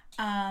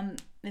 Yeah.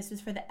 This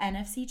was for the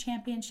NFC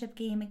Championship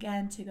game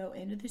again to go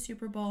into the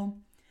Super Bowl.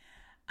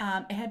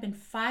 It had been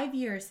 5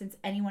 years since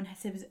anyone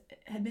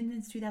had been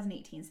since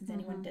 2018 since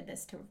anyone did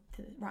this to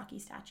the Rocky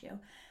statue.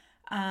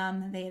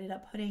 They ended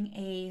up putting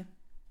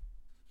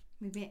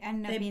they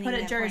put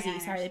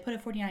a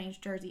 49ers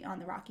jersey on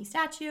the Rocky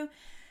statue,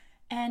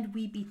 and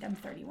we beat them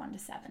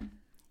 31-7.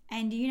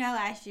 And do you know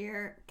last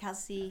year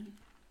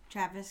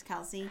Travis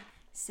Kelce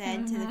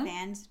said to the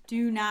fans,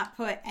 do not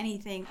put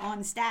anything on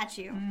the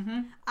statue.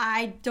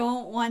 I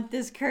don't want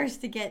this curse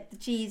to get the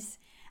Chiefs.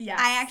 Yes.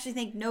 I actually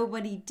think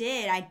nobody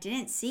did. I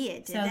didn't see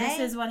it, did they? So this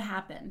is what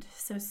happened.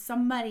 So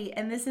somebody,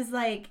 and this is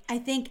I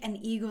think an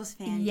Eagles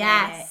fan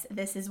Yes, did it.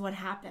 This is what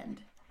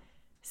happened.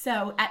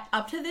 So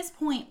up to this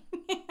point,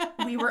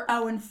 we were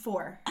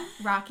 0-4.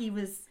 Rocky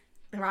was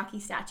the Rocky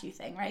statue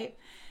thing, right?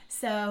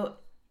 So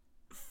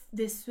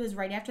this was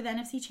right after the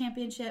NFC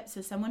Championship.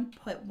 So someone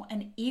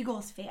an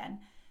Eagles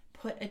fan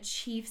put a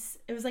Chiefs,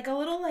 it was a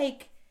little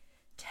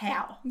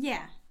towel.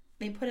 Yeah.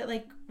 They put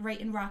it right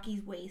in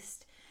Rocky's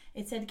waist.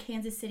 It said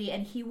Kansas City,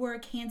 and he wore a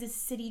Kansas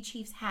City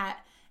Chiefs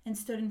hat and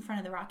stood in front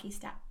of the Rocky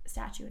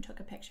statue and took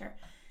a picture.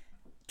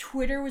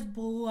 Twitter was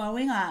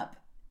blowing up.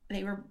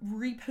 They were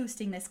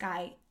reposting this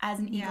guy as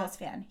an Eagles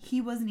fan. He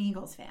was an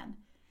Eagles fan,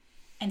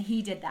 and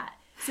he did that.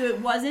 So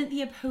it wasn't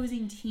the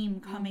opposing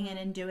team coming in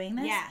and doing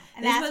this. Yeah,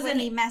 and that's when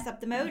he messed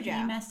up the mojo.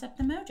 He messed up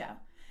the mojo.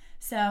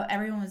 So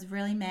everyone was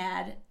really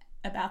mad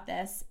about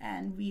this,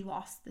 and we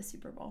lost the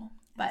Super Bowl.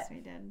 Yes, we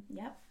did.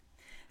 Yep.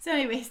 So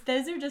anyways,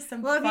 those are just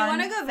some Well, fun if you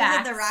want to go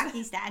facts. visit the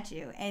Rocky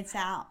statue, it's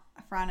out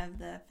front of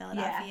the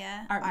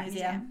Philadelphia Art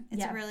Museum.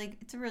 It's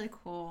a really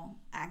cool,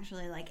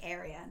 actually,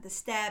 area. The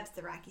steps,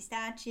 the Rocky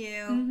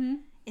statue.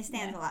 It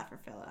stands a lot for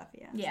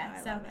Philadelphia.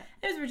 Yeah, so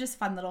those were just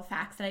fun little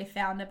facts that I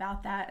found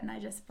about that, and I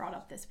just brought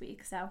up this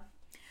week. So,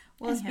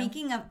 well,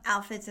 speaking of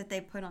outfits that they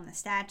put on the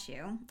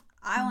statue,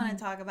 I want to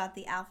talk about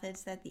the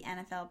outfits that the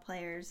NFL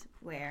players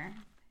wear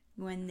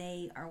when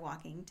they are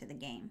walking to the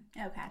game.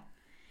 Okay.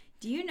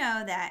 Do you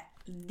know that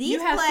these you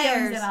have players...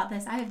 feelings about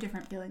this. I have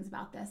different feelings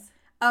about this.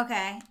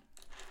 Okay.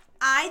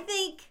 I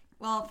think...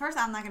 Well, first,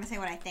 I'm not going to say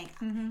what I think.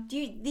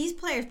 These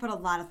players put a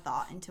lot of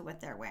thought into what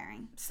they're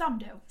wearing. Some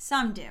do.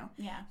 Some do.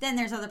 Yeah. Then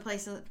there's other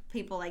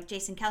people like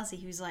Jason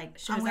Kelce who's I'm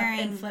wearing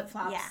in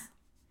flip-flops.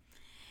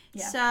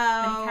 Yeah. So...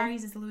 But he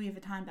carries his Louis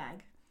Vuitton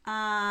bag.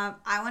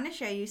 I want to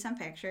show you some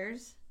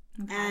pictures.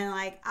 Okay.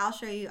 And, I'll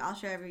show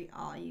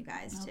all you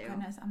guys, too. Oh,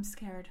 goodness. I'm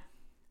scared.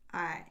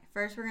 All right.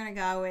 First, we're going to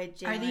go with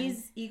Jalen. Are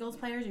these Eagles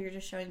players, or you're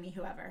just showing me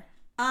whoever?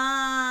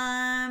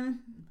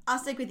 I'll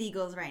stick with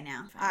Eagles right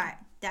now. Fine. All right.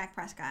 Dak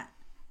Prescott.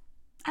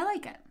 I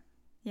like it.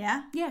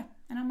 Yeah? Yeah.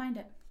 I don't mind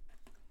it.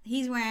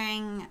 He's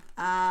wearing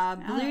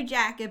blue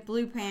jacket,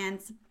 blue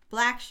pants,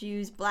 black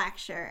shoes, black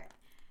shirt.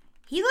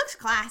 He looks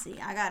classy,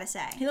 I gotta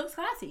say. He looks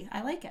classy.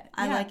 I like it.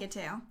 I like it,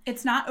 too.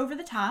 It's not over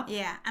the top.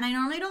 Yeah. And I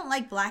normally don't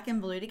like black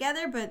and blue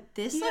together, but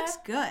this looks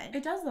good.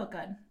 It does look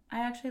good. I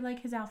actually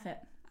like his outfit.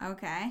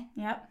 Okay.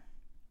 Yep.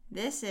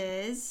 This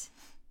is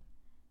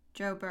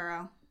Joe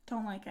Burrow.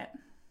 Don't like it.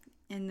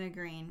 In the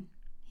green.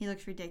 He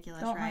looks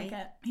ridiculous, Don't right? Don't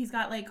like it. He's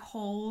got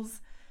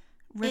holes,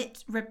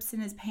 rips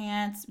in his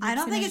pants. I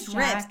don't think it's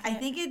rips. I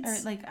think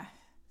it's... Or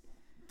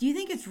do you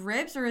think it's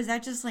rips, or is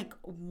that just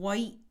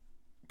white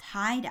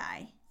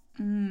tie-dye?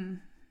 I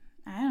don't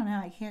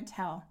know. I can't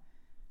tell.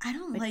 I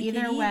don't but like either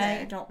it either. way,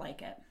 I don't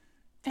like it.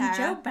 And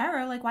Joe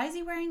Burrow, like, why is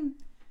he wearing...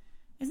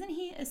 Isn't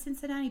he a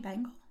Cincinnati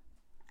Bengal?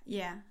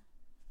 Yeah.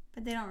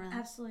 But they don't really...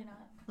 Absolutely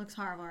not. Looks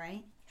horrible,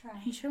 right? Try.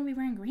 He shouldn't be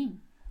wearing green.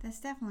 That's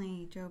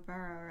definitely Joe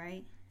Burrow,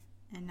 right?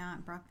 And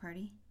not Brock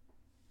Purdy.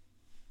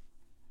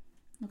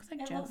 Looks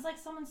like It Joe. looks like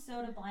someone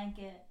sewed a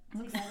blanket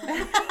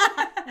together.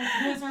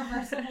 Like those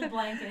reversible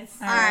blankets.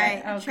 All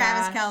right.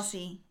 Travis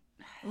Kelce.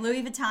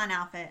 Louis Vuitton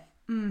outfit.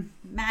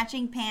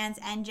 Matching pants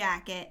and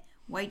jacket.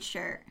 White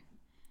shirt.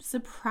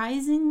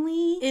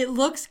 Surprisingly, it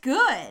looks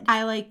good.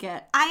 I like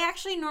it. I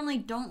actually normally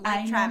don't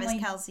like Travis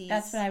Kelce's.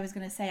 That's what I was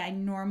going to say. I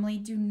normally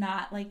do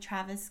not like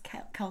Travis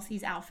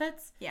Kelce's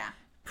outfits. Yeah.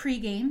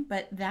 Pre-game,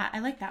 but I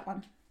like that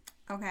one.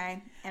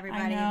 Okay,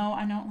 everybody. I know.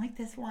 I don't like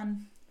this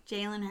one.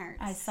 Jalen Hurts.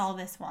 I saw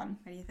this one.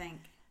 What do you think?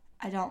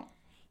 I don't.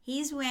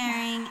 He's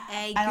wearing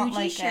a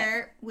Gucci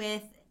shirt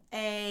with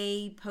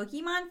a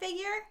Pokemon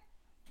figure.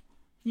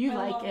 You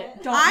like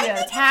it. Don't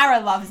you? Tara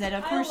loves it.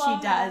 Of course she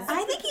does.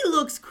 I think he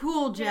looks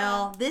cool, Jill.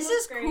 Yeah, this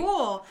is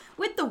cool.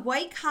 With the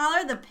white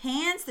collar, the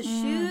pants, the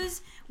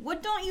shoes.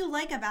 What don't you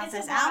like about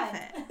this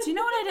outfit? Do you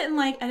know what I didn't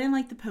like? I didn't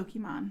like the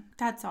Pokemon.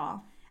 That's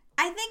all.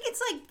 I think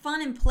it's like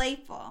fun and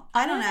playful.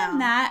 I don't know. Other than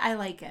that, I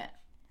like it.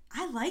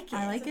 I like it.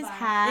 I like his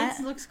hat.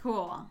 It looks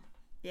cool.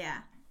 Yeah.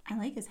 I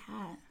like his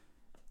hat.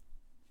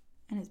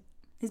 And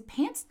his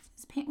pants.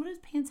 What do his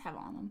pants have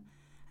on them?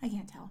 I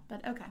can't tell,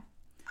 but okay.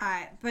 All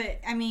right,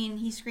 but I mean,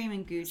 he's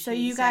screaming Gucci. So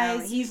you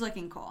guys, he's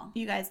looking cool.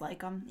 You guys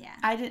like him? Yeah.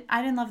 I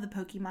didn't love the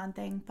Pokemon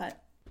thing,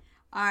 but.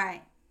 All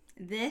right,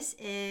 this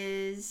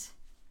is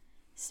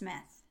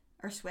Smith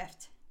or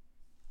Swift.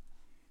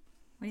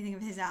 What do you think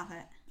of his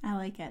outfit? I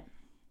like it.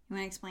 You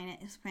want to explain it?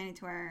 Explain it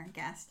to our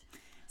guest.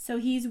 So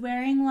he's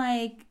wearing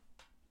like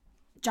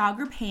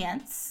jogger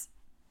pants.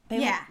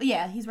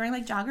 He's wearing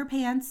like jogger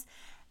pants.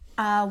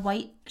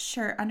 White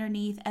shirt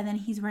underneath, and then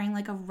he's wearing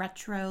like a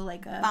retro,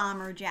 like a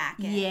bomber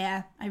jacket.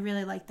 Yeah, I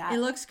really like that. It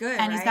looks good,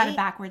 and he's got a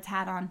backwards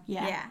hat on.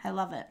 Yeah, I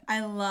love it.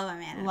 I love a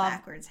man in a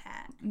backwards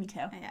hat. Me too.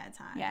 Yeah, it's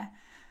hot. Yeah,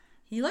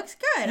 he looks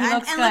good. He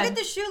looks good. Look at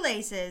the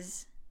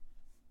shoelaces.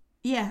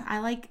 Yeah, I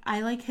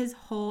like his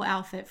whole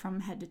outfit from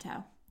head to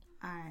toe.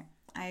 All right,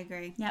 I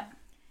agree. Yep.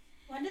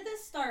 When did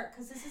this start?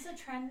 Because this is a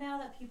trend now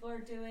that people are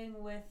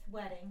doing with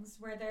weddings,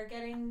 where they're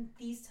getting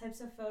these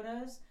types of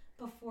photos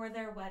before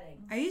their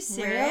weddings. Are you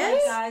serious?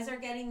 Really? Guys are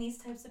getting these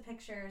types of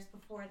pictures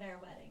before their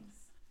weddings.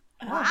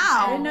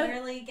 Wow. They're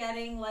literally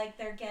getting, like,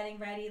 they're getting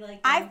ready, like,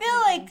 I feel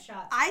like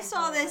I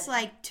saw this,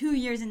 like, 2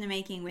 years in the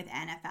making with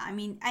NFL. I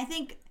mean, I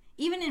think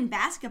even in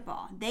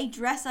basketball, they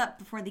dress up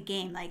before the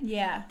game. Like,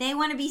 they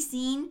want to be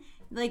seen.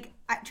 Like,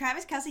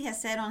 Travis Kelce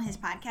has said on his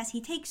podcast, he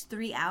takes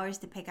 3 hours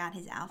to pick out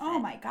his outfit. Oh,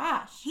 my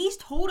gosh. He's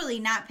totally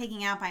not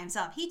picking out by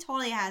himself. He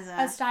totally has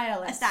a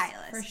stylist. A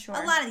stylist. For sure.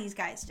 A lot of these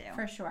guys do.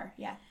 For sure,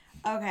 yeah.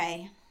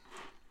 Okay.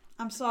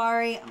 I'm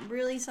sorry. I'm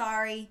really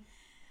sorry.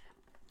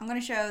 I'm going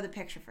to show the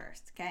picture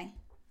first, okay?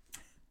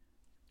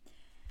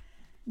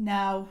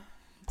 No.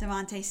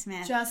 Devontae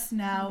Smith. Just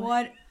no.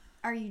 What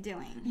are you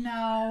doing?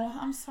 No.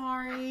 I'm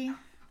sorry.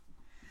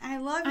 I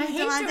love you,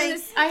 Devontae.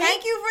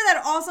 Thank you for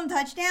that awesome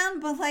touchdown,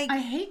 but like... I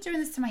hate doing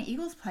this to my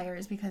Eagles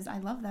players because I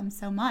love them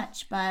so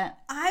much, but...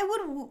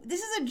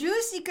 This is a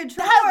juicy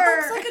controller. That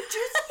looks like a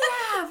juicy...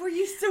 Yeah, we're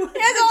used to it. He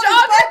has on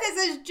his butt that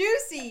says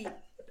juicy.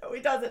 No, he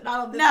doesn't.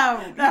 Not on this.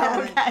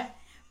 No, okay.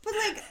 But,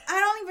 like, I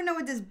don't even know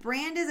what this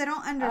brand is. I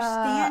don't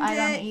understand it. I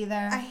don't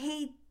either. I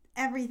hate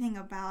everything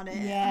about it.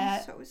 Yeah.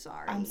 I'm so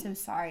sorry. I'm so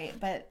sorry,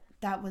 but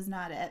that was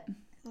not it.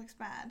 It looks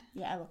bad.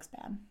 Yeah, it looks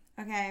bad.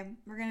 Okay,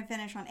 we're going to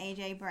finish on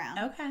A.J. Brown.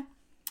 Okay.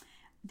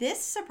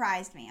 This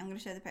surprised me. I'm going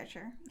to show the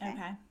picture.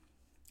 Okay.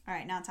 All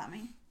right, now tell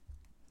me.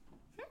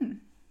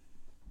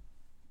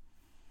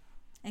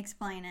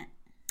 Explain it.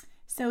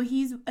 So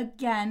he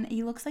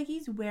looks like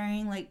he's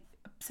wearing, like,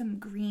 some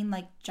green,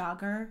 like,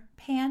 jogger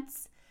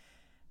pants.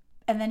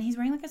 And then he's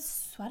wearing like a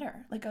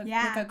sweater, like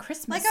a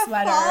Christmas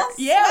sweater. Fall sweater.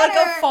 Yeah, like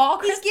a fall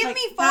Christmas. He's giving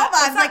me fall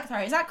vibes.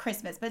 Sorry, it's not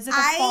Christmas, but it's like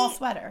a fall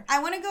sweater.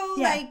 I want to go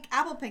like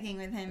apple picking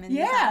with him.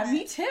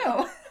 Me too.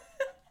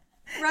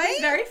 Right?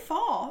 It's very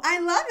fall. I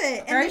love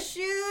it. And the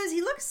shoes, he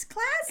looks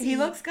classy. He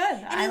looks good.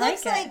 And he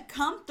looks like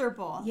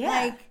comfortable. Yeah.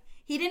 Like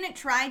he didn't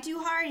try too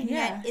hard, and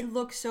yet it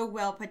looks so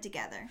well put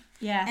together.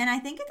 Yeah. And I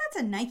think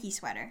that's a Nike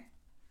sweater.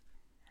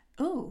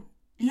 Ooh.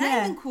 Isn't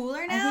that even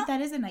cooler now? I think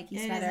that is a Nike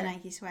sweater. It is a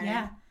Nike sweater.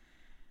 Yeah.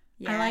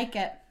 I like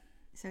it.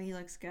 So he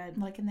looks good.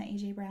 I'm liking the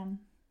A.J. Brown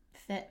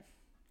fit.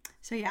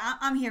 So yeah,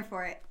 I'm here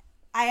for it.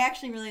 I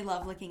actually really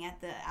love looking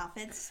at the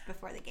outfits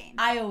before the game.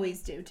 I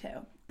always do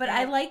too. But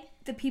I like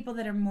the people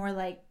that are more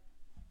like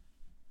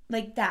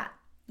that.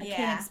 I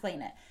can't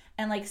explain it.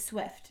 And like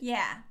Swift.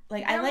 Yeah.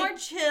 Like they're more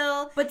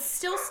chill. But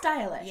still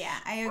stylish. Yeah,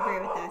 I agree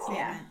with that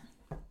statement.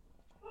 Yeah.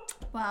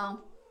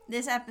 Well,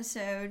 this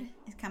episode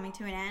is coming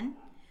to an end.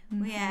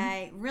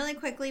 Mm-hmm. Really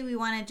quickly, we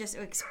want to just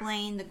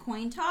explain the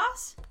coin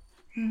toss.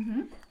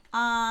 Mm-hmm.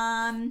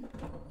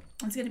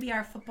 It's going to be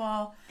our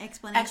football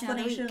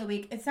explanation of the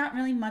week. It's not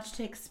really much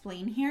to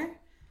explain here,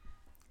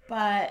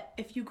 but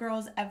if you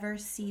girls ever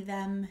see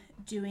them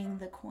doing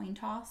the coin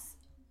toss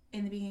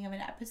in the beginning of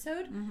an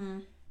episode. Mm-hmm.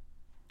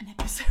 An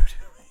episode.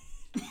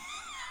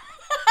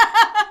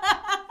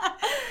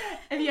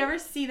 If you ever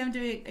see them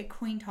doing a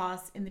coin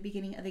toss in the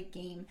beginning of the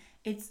game,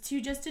 it's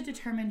just to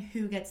determine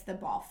who gets the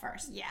ball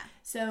first. Yeah.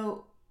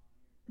 So,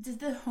 does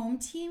the home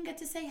team get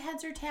to say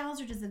heads or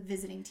tails, or does the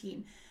visiting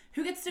team?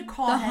 Who gets to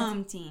call heads? The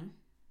home team.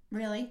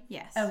 Really?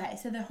 Yes. Okay,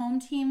 so the home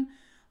team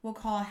will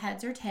call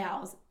heads or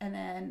tails, and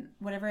then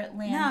whatever it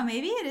lands. No,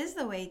 maybe it is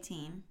the away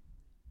team.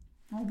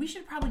 Well, we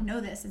should probably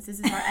know this since this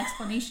is our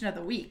explanation of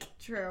the week.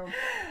 True.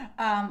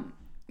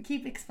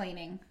 Keep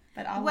explaining,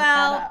 but I'll look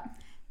that up.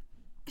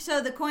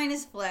 So the coin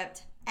is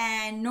flipped,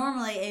 and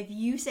normally if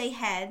you say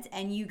heads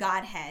and you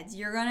got heads,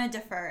 you're going to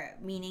defer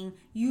it, meaning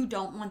you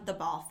don't want the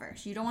ball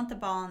first. You don't want the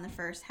ball in the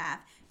first half.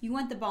 You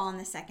want the ball in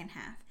the second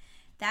half.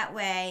 That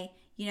way,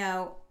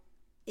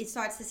 it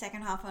starts the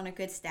second half on a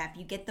good step.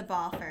 You get the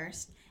ball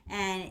first,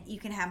 and you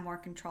can have more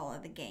control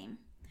of the game.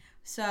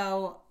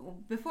 So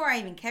before I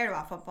even cared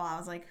about football, I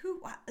was like,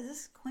 is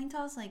this coin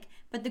toss?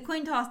 But the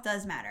coin toss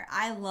does matter.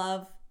 I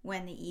love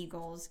when the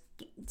Eagles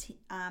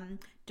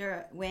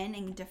win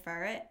and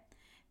defer it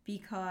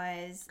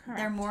because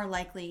they're more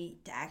likely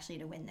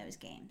to win those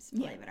games,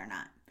 believe it or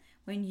not.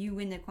 When you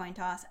win the coin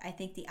toss, I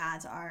think the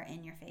odds are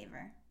in your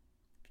favor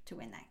to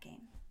win that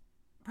game.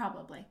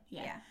 Probably,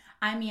 yeah.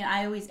 I mean,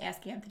 I always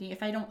ask Anthony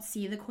if I don't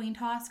see the coin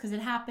toss because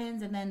it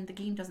happens and then the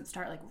game doesn't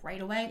start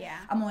right away. Yeah.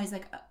 I'm always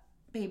like,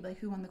 babe,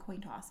 who won the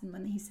coin toss? And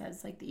when he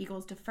says the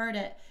Eagles deferred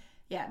it,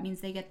 it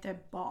means they get the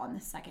ball in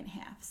the second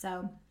half.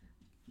 So,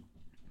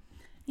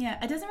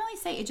 yeah, it doesn't really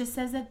say. It just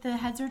says that the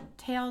heads or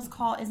tails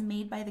call is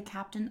made by the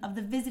captain of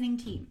the visiting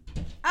team.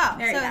 Oh,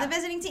 so the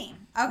visiting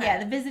team. Okay. Yeah,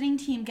 the visiting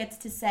team gets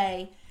to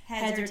say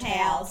heads or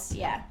tails.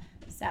 Yeah.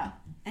 So.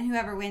 And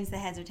whoever wins the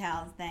heads or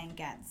tails then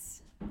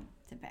gets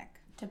to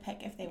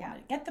pick if they want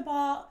to get the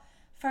ball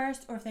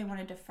first or if they want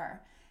to defer.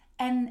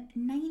 And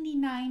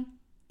 99%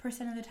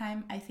 of the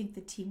time, I think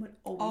the team would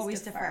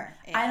always defer.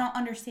 Yeah. I don't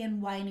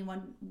understand why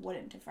anyone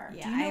wouldn't defer.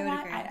 Yeah, do you know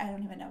why? Agree. I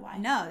don't even know why.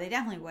 No, they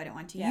definitely wouldn't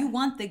want to. Yeah. You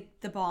want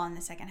the ball in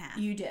the second half.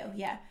 You do,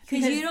 yeah.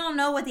 Because you don't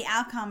know what the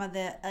outcome of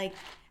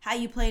how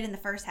you played in the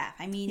first half.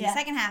 I mean, the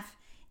second half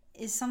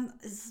is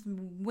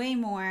way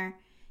more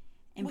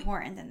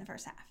important than the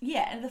first half.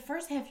 Yeah, in the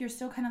first half, you're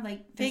still kind of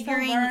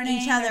figuring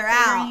each other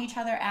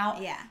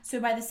out. Yeah.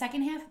 So by the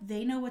second half,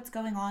 they know what's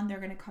going on. They're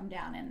going to come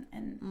down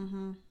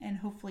and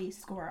hopefully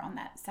score on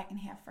that second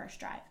half first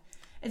drive.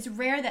 It's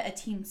rare that a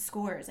team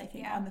scores, I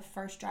think, on the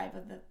first drive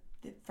of the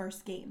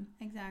first game.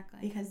 Exactly.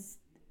 Because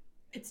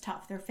it's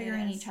tough. They're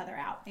figuring each other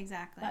out.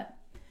 Exactly. But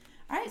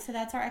all right, so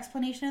that's our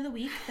explanation of the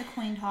week, the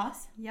coin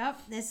toss.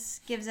 Yep, this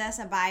gives us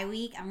a bye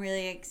week. I'm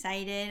really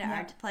excited. Yep.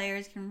 Our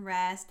players can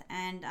rest,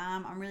 and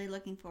I'm really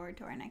looking forward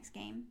to our next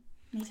game.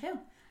 Me too.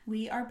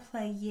 We are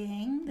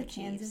playing the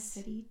Kansas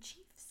City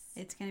Chiefs.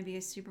 It's going to be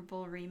a Super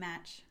Bowl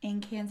rematch.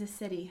 In Kansas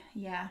City,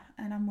 yeah.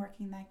 And I'm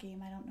working that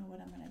game. I don't know what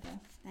I'm going to do.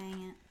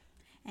 Dang it.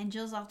 And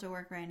Jill's off to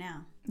work right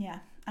now. Yeah.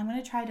 I'm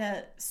going to try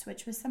to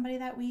switch with somebody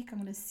that week. I'm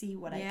going to see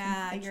what I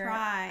can figure out.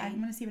 I'm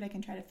going to see what I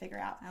can try to figure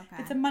out.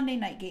 Okay. It's a Monday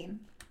night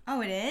game. Oh,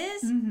 it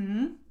is?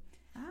 Mm-hmm.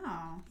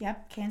 Oh.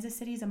 Yep. Kansas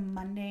City's a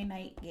Monday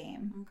night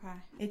game. Okay.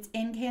 It's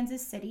in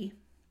Kansas City.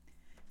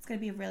 It's going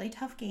to be a really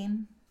tough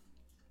game.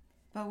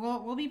 But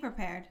we'll be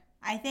prepared.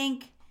 I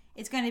think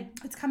it's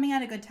coming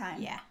at a good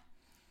time. Yeah.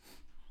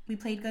 We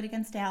played good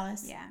against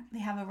Dallas. Yeah. They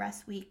have a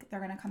rest week. They're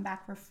going to come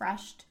back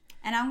refreshed.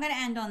 And I'm going to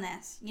end on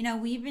this.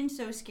 We've been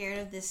so scared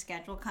of this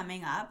schedule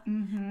coming up.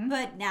 Mm-hmm.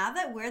 But now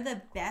that we're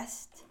the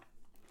best,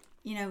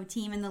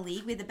 team in the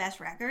league with the best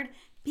record,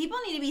 people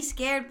need to be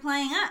scared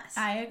playing us.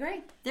 I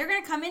agree. They're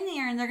going to come in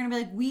here and they're going to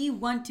be like, we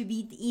want to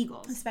beat the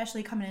Eagles.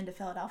 Especially coming into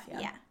Philadelphia.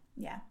 Yeah.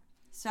 Yeah.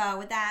 So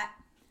with that,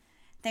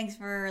 thanks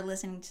for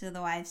listening to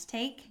The Wives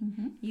Take.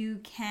 Mm-hmm.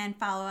 You can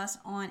follow us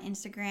on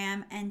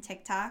Instagram and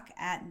TikTok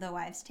at The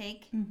Wives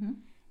Take. Mm-hmm.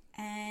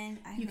 And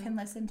you can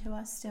listen to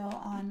us still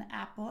on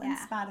Apple and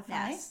Spotify.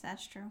 Yes,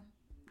 that's true.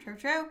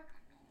 True.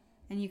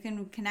 And you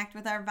can connect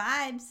with our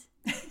vibes.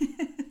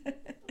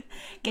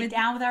 Get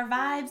down with our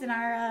vibes and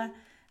our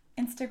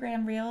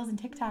Instagram reels and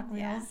TikTok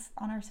reels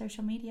on our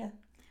social media.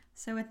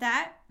 So with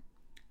that,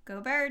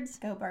 go birds.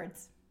 Go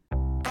birds.